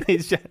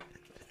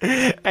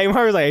 hey,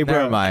 Mario's like, hey, bro.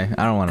 Never mind.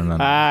 I don't want to know.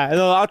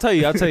 No, I'll tell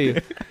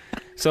you.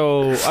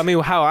 So, I mean,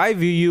 how I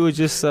view you is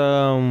just,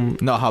 No,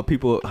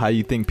 how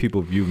you think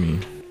people view me?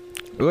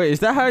 Wait, is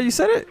that how you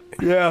said it?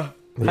 yeah.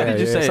 How did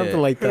you say something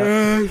it? like that?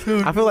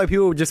 I feel like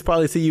people would just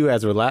probably see you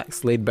as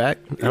relaxed, laid back.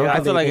 Yeah, I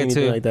think feel they like think it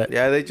anything too. Like that.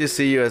 Yeah, they just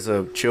see you as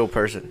a chill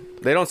person.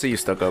 They don't see you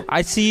stuck up.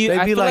 I see you. They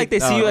I be feel like they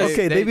see you as.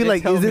 okay, they be they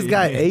like, tell is this me.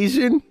 guy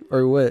Asian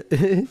or what?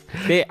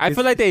 I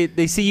feel like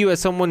they see you as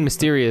someone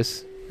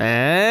mysterious.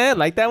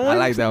 Like that one. I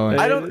like that one.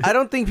 I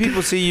don't think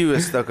people see you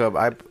as stuck up.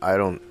 I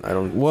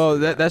don't. Well,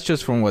 that's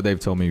just from what they've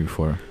told me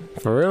before.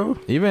 For real?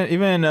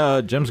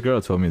 Even Jim's girl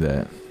told me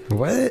that.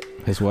 What?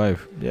 His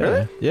wife. Yeah.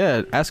 Really?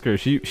 Yeah. Ask her.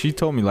 She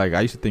told me like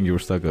I used to think you were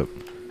stuck up.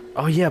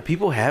 Oh yeah,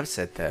 people have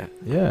said that.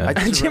 Yeah. I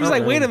just Jim's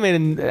like, wait a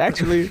minute,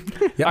 actually.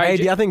 Yeah, All right, hey,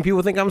 do y'all think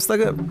people think I'm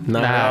stuck up?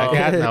 Nah,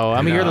 no.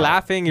 I mean, you're No.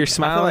 laughing, you're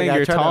smiling, I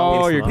you're try to tall,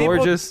 always you're smile.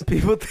 gorgeous.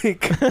 People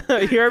think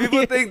You're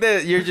people think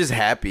that you're just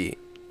happy.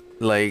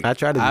 Like I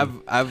try to.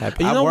 I've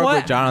happy. You I've know worked what?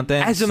 with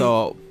Jonathan, As a-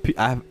 so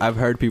I've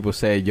heard people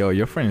say, "Yo,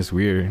 your friend is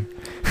weird."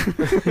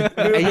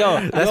 Hey,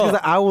 yo, That's yo. because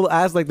I will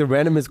ask like the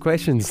randomest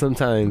questions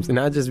sometimes, and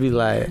I'll just be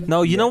like,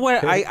 No, you know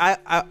what?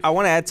 I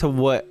want to add to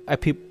what I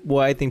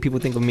think people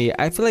think of me.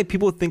 I feel like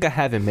people think I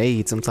have it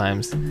made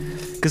sometimes,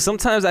 because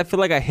sometimes I feel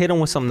like I hit them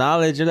with some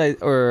knowledge,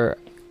 or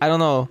I don't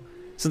know.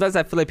 Sometimes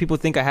I feel like people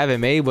think I have it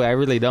made, but I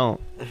really don't.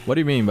 What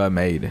do you mean by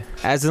made?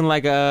 As in,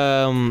 like,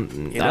 I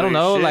don't your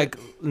know, shit.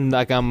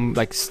 like I'm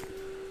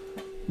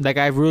like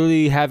I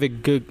really have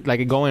it good,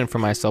 like going for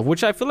myself,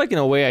 which I feel like in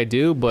a way I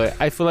do, but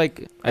I feel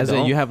like As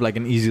in, you have like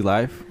an easy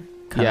life,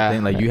 kind Yeah. of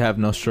thing. Like you have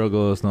no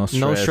struggles, no stress.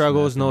 no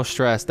struggles, no nothing.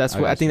 stress. That's I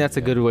what I got think. you, That's a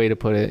yeah. good way to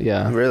put it.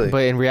 Yeah, Really?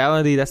 But in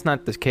reality, that's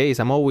not the case.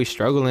 I'm always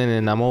struggling,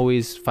 and I'm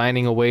always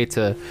finding a way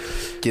to.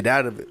 get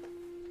out of it.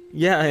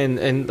 Yeah,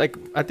 and like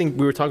I think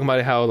we were talking about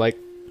it, how like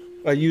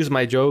I use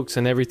my jokes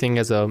and everything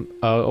as a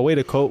way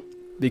to cope,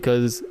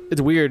 because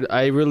it's weird.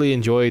 I really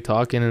enjoy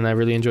talking, and I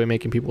really enjoy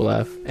making people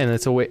laugh, and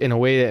it's a way in a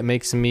way that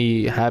makes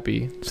me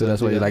happy. So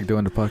that's what you like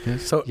doing the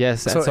podcast. so.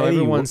 Yes, So, so Eddie,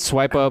 everyone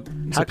swipe up, How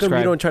come you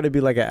subscribe. don't try to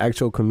be like an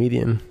actual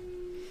comedian?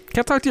 Can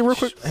I talk to you real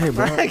quick? Hey,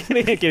 bro.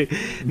 Kidding.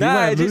 Nah,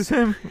 I you just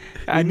him.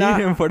 I need not,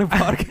 him for the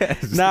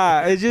podcast.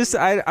 Nah, it's just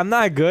I'm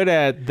not good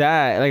at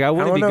that. Like I I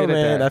wouldn't don't be know, good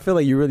man. at I that. feel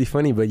like you're really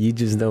funny, but you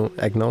just don't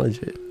acknowledge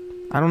it.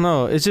 I don't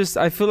know. It's just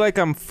I feel like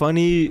I'm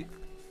funny.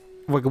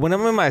 Like when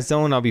I'm in my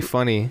zone, I'll be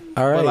funny.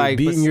 All right, like,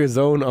 be but- in your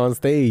zone on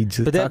stage,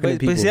 But that, talking to but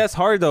people. see, that's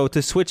hard though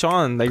to switch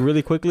on like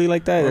really quickly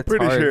like that. That's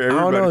hard. I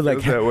don't know,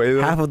 like that way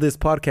half of this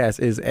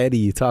podcast is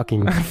Eddie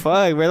talking.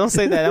 Fuck, man! Don't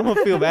say that. I'm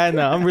gonna feel bad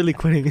now. I'm really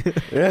quitting.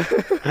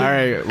 All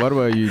right. What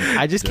about you?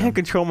 I just can't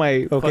control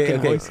my Okay, fucking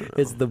okay, voice.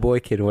 it's the boy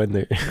kid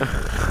wonder.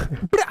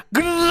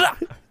 All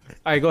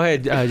right, go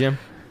ahead, Jim.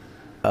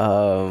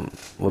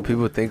 What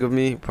people think of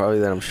me, probably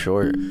that I'm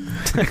short.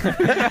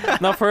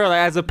 No, for real. Like,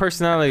 as a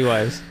personality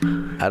wise,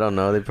 I don't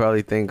know. They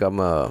probably think I'm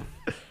I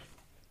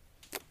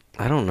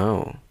don't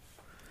know.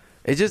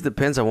 It just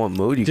depends on what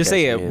mood you just catch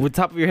say me it in. with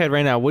top of your head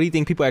right now. What do you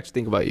think people actually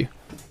think about you?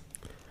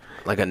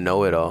 Like a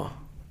know-it-all.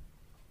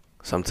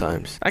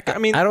 Sometimes. I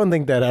mean, I don't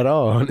think that at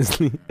all,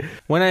 honestly.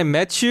 when I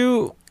met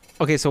you,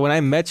 okay, so when I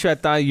met you, I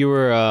thought you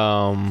were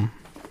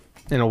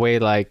in a way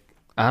like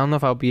I don't know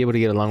if I'll be able to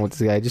get along with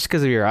this guy just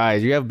because of your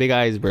eyes. You have big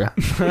eyes, bro.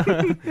 I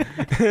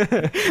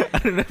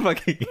don't know if I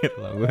can get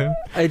along with him.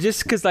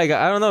 Just because, like,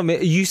 I don't know,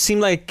 you seem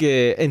like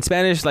in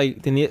Spanish,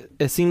 like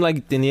it seemed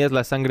like tenías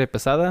la sangre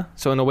pesada.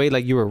 So in a way,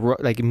 like you were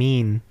like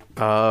mean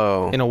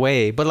Oh. in a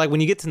way. But like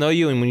when you get to know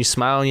you and when you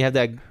smile and you have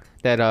that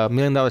 $1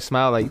 million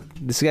smile, like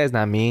this guy's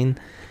not mean.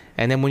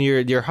 And then when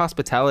your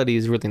hospitality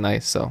is really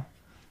nice. So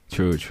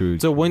True.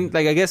 so when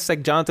like I guess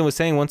like Jonathan was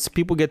saying, once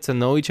people get to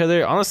know each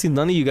other, honestly,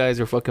 none of you guys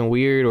are fucking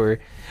weird or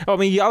I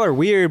mean y'all are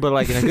weird, but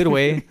like in a good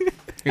way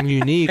and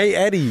unique. Hey,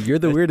 Eddie, you're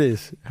the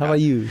weirdest. How about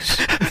you?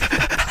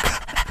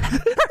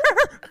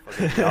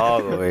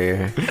 All the way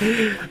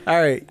here.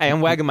 All right. Hey, I'm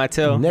wagging my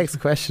tail. Next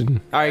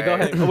question. All right, go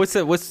ahead.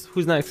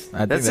 Who's next? I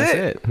think That's that's it.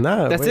 it.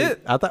 Nah, That's wait.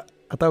 it? I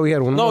thought we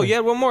had one No, more. you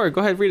had one more.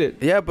 Go ahead, read it.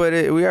 Yeah, but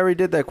we already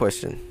did that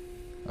question.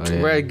 Oh,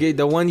 yeah. Right,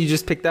 the one you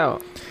just picked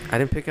out. I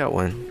didn't pick out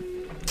one.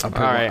 All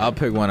right. I'll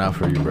pick one out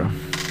for you, bro.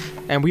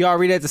 And we all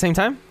read it at the same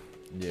time?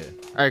 Yeah.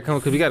 All right, come on,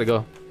 because we got to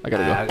go. I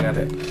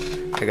gotta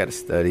go. I gotta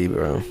study,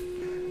 bro. All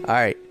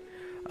right.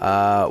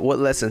 What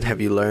lessons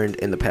have you learned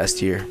in the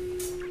past year?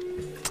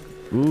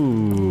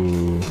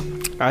 Ooh.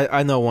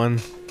 I know one.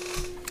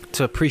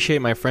 To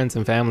appreciate my friends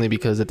and family,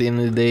 because at the end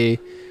of the day,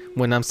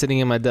 when I'm sitting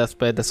in my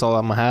deathbed, that's all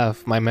I'm gonna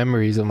have. My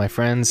memories of my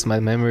friends, my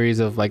memories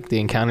of like the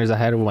encounters I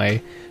had with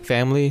my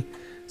family.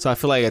 So I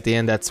feel like at the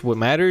end, that's what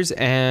matters.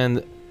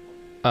 And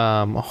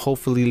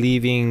hopefully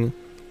leaving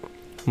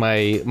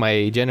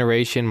my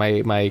generation,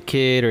 my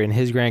kid or in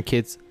his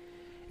grandkids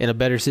in a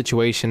better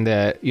situation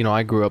that, you know,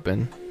 I grew up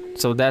in.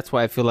 So that's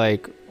why I feel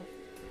like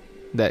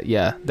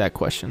that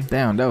question.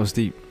 Damn, that was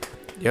deep.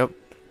 Yep.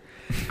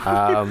 He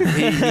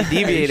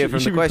deviated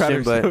from the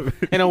question, but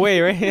In a way,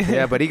 right?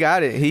 yeah, but he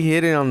got it. He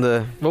hit it on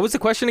the. What was the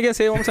question again?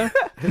 Say it one more time.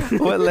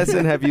 What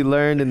lesson have you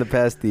learned in the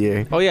past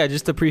year? Oh yeah,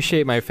 just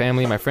appreciate my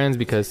family, my friends,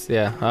 because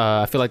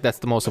I feel like that's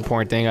the most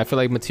important thing. I feel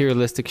like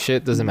materialistic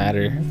shit doesn't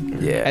matter.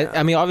 Yeah.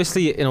 I mean,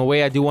 obviously, in a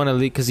way, I do want to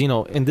leave, because, you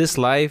know, in this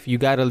life, you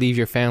got to leave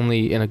your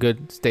family in a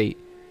good state,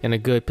 in a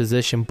good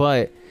position.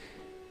 But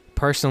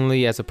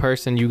personally, as a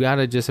person, you got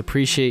to just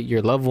appreciate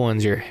your loved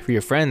ones,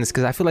 your friends,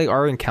 because I feel like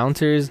our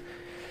encounters,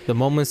 the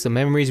moments, the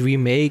memories we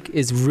make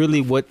is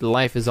really what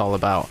life is all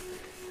about.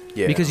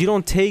 Yeah. Because you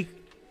don't take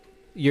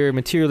your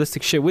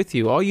materialistic shit with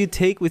you. All you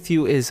take with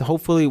you is,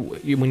 hopefully,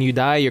 when you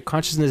die, your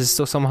consciousness is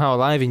still somehow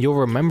alive, and you'll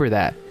remember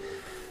that.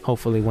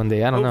 Hopefully one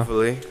day. I don't know.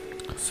 Hopefully.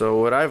 So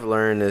what I've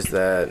learned is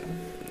that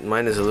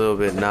mine is a little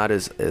bit not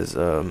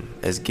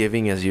as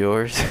giving as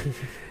yours.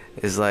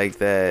 It's like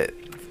that.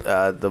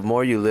 The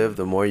more you live,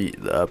 the more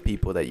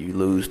people that you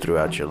lose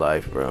throughout your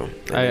life, bro.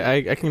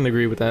 I can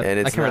agree with that.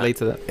 and I can relate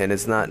to that. And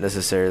it's not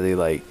necessarily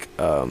like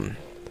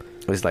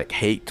it's like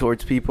hate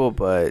towards people,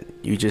 but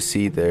you just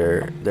see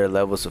their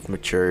levels of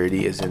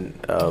maturity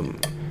isn't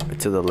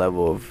to the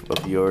level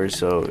of yours.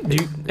 So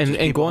And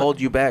people going, hold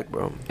you back,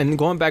 bro. and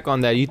going back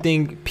on that, you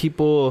think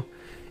people,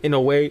 in a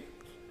way,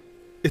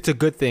 it's a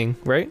good thing,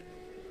 right?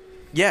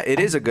 Yeah, it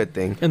is a good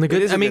thing. And the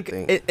good, It is a I mean,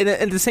 good thing. and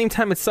at the same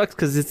time, it sucks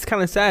because it's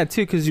kind of sad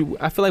too. Because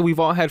I feel like we've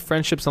all had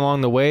friendships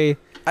along the way,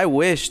 I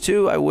wish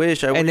too. I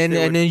wish. and then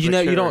you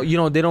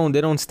know they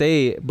don't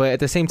stay. But at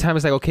the same time,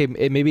 it's like, okay,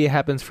 maybe it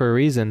happens for a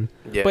reason.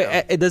 Yeah.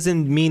 But it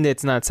doesn't mean that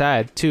it's not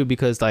sad too,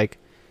 because, like,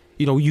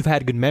 you know, you've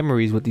had good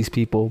memories with these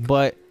people,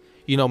 but,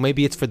 you know,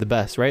 maybe it's for the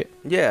best, right?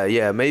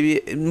 Yeah,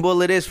 maybe.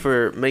 Well, it is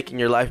for making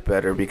your life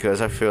better, because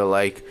I feel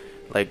like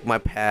my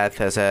path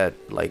has had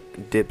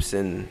like dips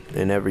in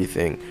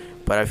everything,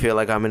 but I feel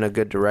like I'm in a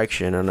good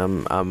direction, and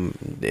I'm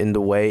in the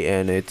way,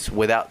 and it's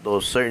without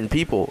those certain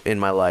people in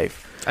my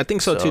life. I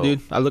think so too, So-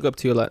 dude. I look up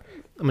to you a lot.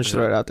 I'm gonna just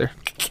throw it out there.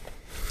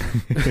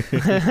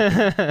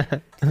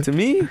 To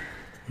me?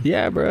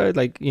 Yeah, bro.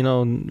 Like, you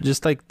know,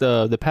 just like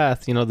the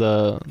path, you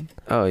know,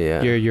 Oh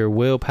yeah. your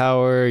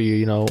willpower,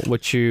 you know,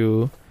 what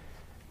you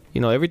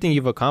know, everything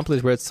you've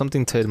accomplished, bro. It's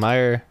something to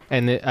admire,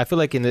 and I feel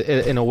like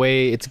in a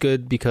way, it's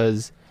good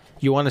because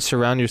you want to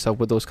surround yourself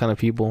with those kind of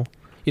people.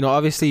 You know,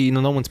 obviously, you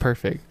know, no one's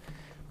perfect,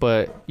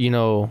 but, you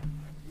know,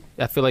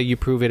 I feel like you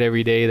prove it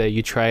every day that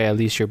you try at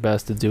least your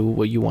best to do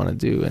what you want to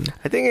do. And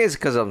I think it's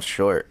because I'm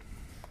short.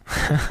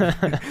 So you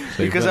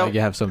Because feel I'm- like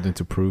you have something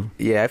to prove.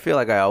 Yeah, I feel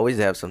like I always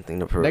have something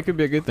to prove. That could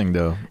be a good thing,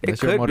 though. It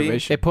That's your could be.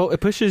 motivation. it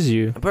pushes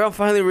you. But I'm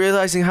finally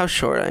realizing how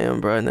short I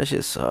am, bro, and that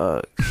shit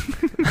sucks.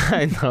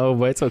 I know,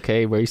 but it's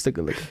okay, bro. You're still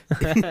good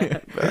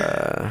looking.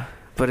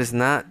 But it's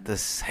not the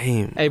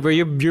same. Hey, bro,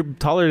 you're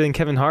taller than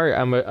Kevin Hart.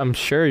 I'm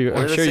sure you. We're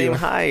I'm the sure same you.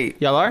 height.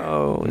 Y'all are?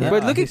 Oh, Yeah.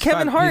 But look at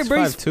Kevin Hart,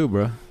 bro. He's 5'2",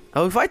 bro.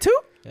 Oh, 5'2"?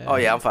 Oh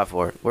yeah, I'm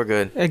 5'4". We're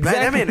good. Exactly.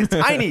 Man, that man is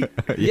tiny.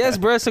 Yes,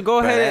 bro. So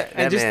go Bro, ahead that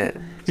and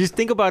man. just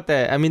think about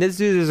that. I mean, this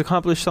dude has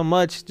accomplished so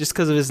much just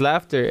because of his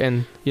laughter,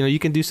 and, you know, you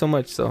can do so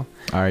much. So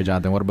All right,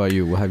 Jonathan, what about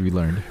you? What have you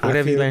learned? what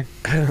have you learned?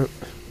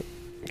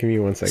 Give me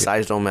 1 second.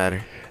 Size don't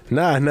matter.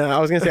 Nah. I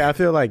was gonna say I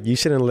feel like you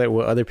shouldn't let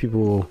what other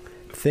people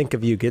think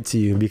of you get to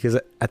you, because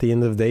at the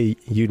end of the day,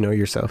 you know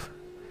yourself.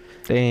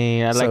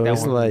 Dang, I like so that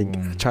it's one.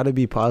 like, try to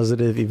be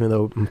positive, even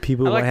though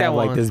people I might like that have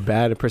like one. this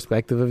bad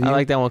perspective of you. I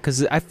like that one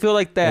because I feel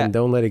like that. And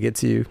don't let it get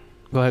to you.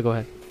 Go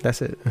ahead.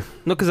 That's it.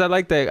 No, because I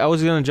like that. I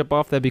was gonna jump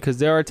off that because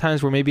there are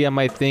times where maybe I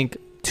might think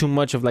too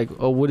much of, like,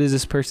 oh, what does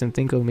this person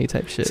think of me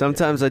type shit.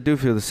 Sometimes I do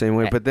feel the same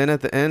way, but then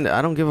at the end,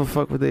 I don't give a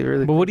fuck what they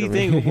really. But what do you of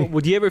me. think?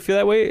 Would you ever feel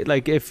that way?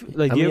 Like, if,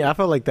 like, I you mean, I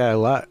felt like that a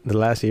lot the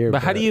last year.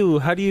 but how do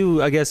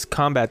you I guess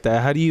combat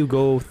that? How do you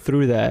go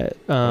through that?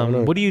 don't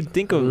know. What do you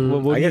think of?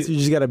 What I do guess you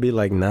just gotta be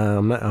like, nah,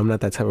 I'm not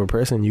that type of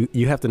person.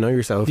 You have to know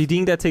yourself. do you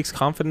think that takes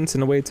confidence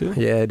in a way too?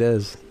 Yeah, it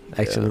does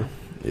actually.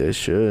 Yeah, it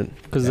should.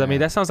 Because I mean,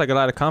 Yeah. that sounds like a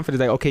lot of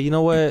confidence. Like, okay, you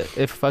know what?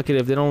 If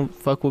they don't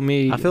fuck with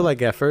me, I feel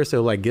like at first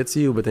it'll like get to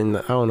you, but then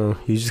I don't know.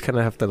 You just kind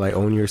of have to like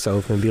own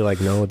yourself and be like,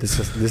 no, this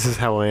is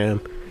how I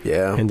am,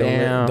 Yeah. and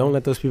Damn. don't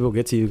let those people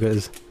get to you,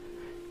 because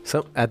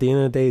at the end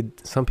of the day,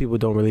 some people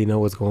don't really know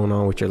what's going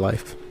on with your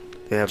life.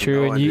 They have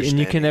true, no and you can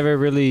understanding. never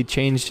really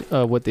change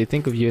what they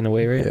think of you in a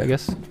way, right? Yeah. I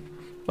guess.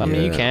 I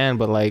mean, you Yeah. can,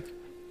 but like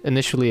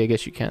initially, I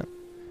guess you can't.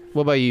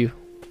 What about you,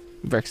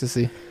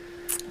 Brexity?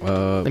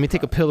 Let me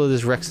take a pill of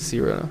this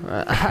Rexacy real.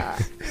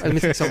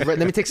 Let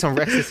me take some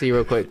Rexacy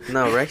real quick.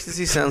 No,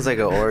 Rexacy sounds like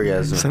an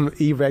orgasm. Some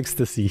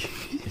E-Rextasy.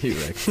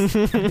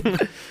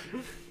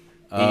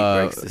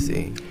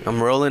 Rexacy.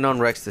 I'm rolling on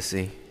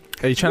Rexacy.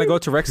 Are you trying to go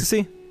to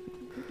Rexacy?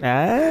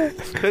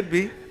 Could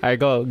be. All right,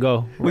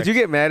 go. Would you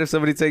get mad if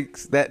somebody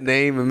takes that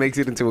name and makes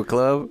it into a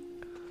club?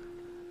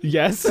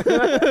 Yes.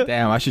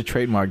 Damn, I should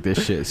trademark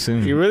this shit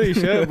soon. You really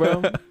should,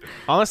 bro.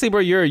 Honestly,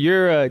 bro,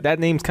 you're that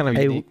name's kind of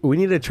Hey, unique. we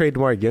need to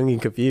trademark Young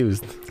and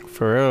Confused.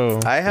 For real.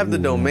 I have the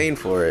domain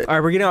for it. All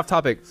right, we're getting off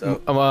topic. So-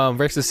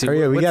 Rexacy. Oh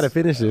yeah, we what's- gotta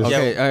finish this.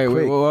 Okay, all right.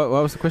 quick. What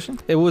was the question?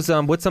 It was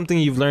what's something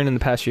you've learned in the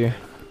past year?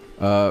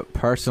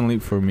 Personally,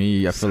 for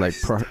me, I feel like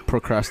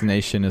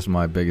procrastination is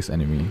my biggest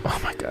enemy. Oh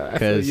my god.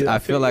 Because I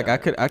feel like I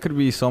could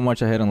be so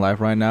much ahead in life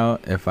right now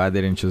if I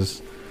didn't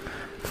just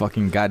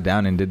fucking got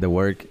down and did the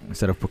work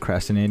instead of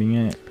procrastinating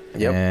it.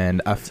 Yep.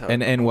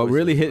 And and what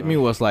really hit me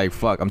was like,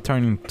 fuck, I'm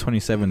turning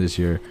 27 this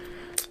year.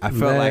 I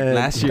felt like Man,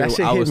 last year that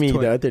shit I hit was me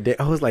the other day.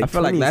 I was like, I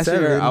feel like last year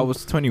 27. I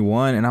was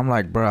 21 and I'm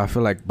like, bro, I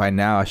feel like by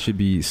now I should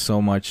be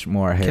so much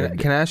more ahead.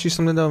 Can I ask you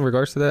something though in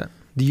regards to that?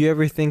 Do you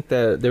ever think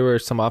that there were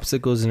some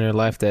obstacles in your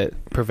life that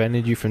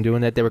prevented you from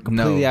doing that? They were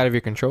completely No. out of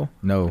your control.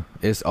 No,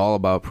 it's all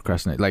about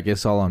procrastinating. Like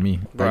it's all on me.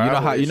 Bro, Like,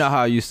 I you know wish-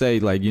 how you say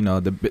like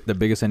the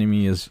biggest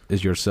enemy is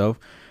yourself.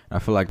 I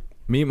feel like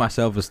me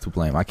myself is to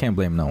blame. I can't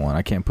blame no one.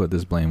 I can't put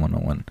this blame on no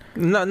one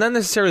Not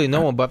necessarily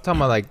no one, but I'm talking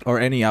about like or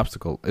any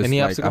obstacle. It's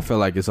Any like, obstacle? I feel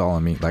like it's all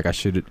on me. Like I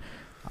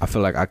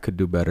feel like I could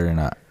do better and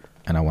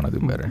I want to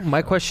do better.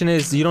 My question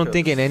is, you don't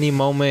think in any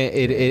moment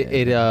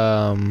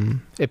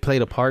it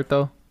played a part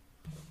though?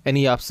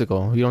 Any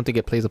obstacle, you don't think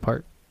it plays a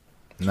part?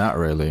 Not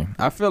really.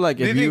 I feel like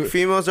Do you if think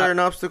females are an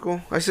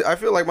obstacle? I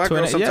feel like my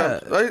girl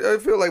sometimes. I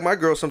feel like my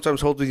girl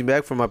sometimes holds me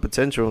back from my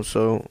potential.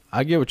 So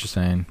I get what you're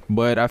saying,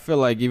 but I feel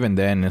like even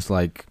then it's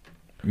like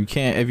you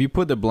can't. If you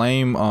put the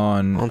blame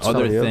on other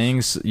somebody else.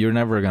 things, you're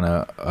never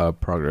gonna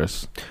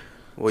progress.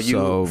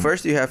 well,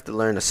 first you have to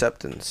learn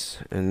acceptance,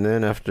 and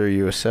then after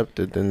you accept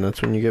it, then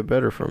that's when you get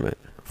better from it.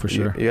 For You-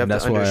 sure. you have And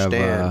that's to why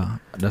understand.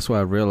 that's why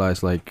I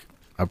realized like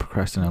I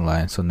procrastinate a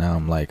lot, so now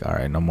I'm like, all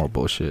right, no more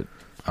bullshit.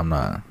 I'm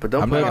not. But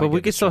don't I'm put not on- But gonna we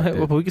get can still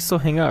distracted. but we can still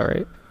hang out,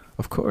 right?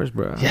 Of course,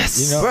 bro. Yes.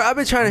 You know, Bro, I've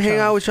been trying to I'm hang trying-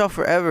 out with y'all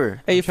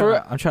forever. Hey,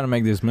 I'm trying to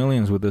make this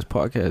millions with this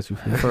podcast. You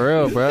feel? for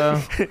real, bro.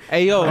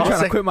 Hey, yo, I'm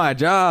trying to quit my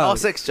job. All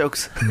sex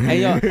jokes.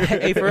 hey, yo,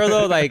 hey, for real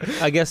though. Like,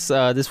 I guess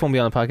this won't be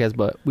on the podcast,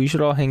 but we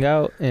should all hang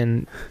out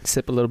and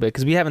sip a little bit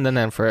because we haven't done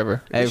that in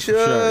forever. Hey, We for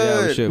sure.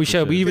 Yeah, we should. should. We for should.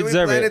 sure. We Can we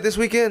deserve plan it. it this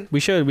weekend?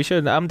 We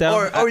should. I'm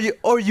down.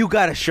 Or you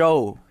got a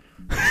show.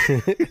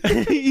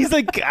 He's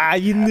like,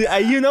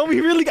 you know me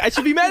really. I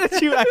should be mad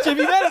at you. All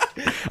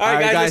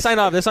right, guys,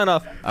 let's sign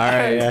off. All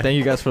right. Yeah. Thank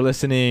you guys for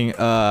listening.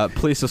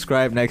 Please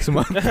subscribe next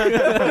month.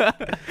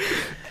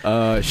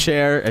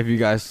 Share if you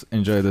guys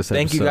enjoy this episode.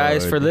 Thank you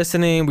guys for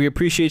listening. We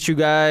appreciate you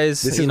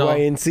guys. This you is know,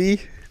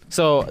 YNC.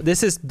 so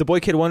this is the Boy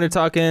Kid Wonder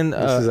talking.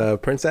 This is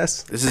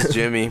Princess. This is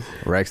Jimmy.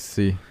 Rex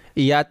C.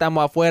 Y ya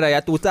estamos afuera,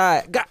 ya tú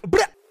sabes.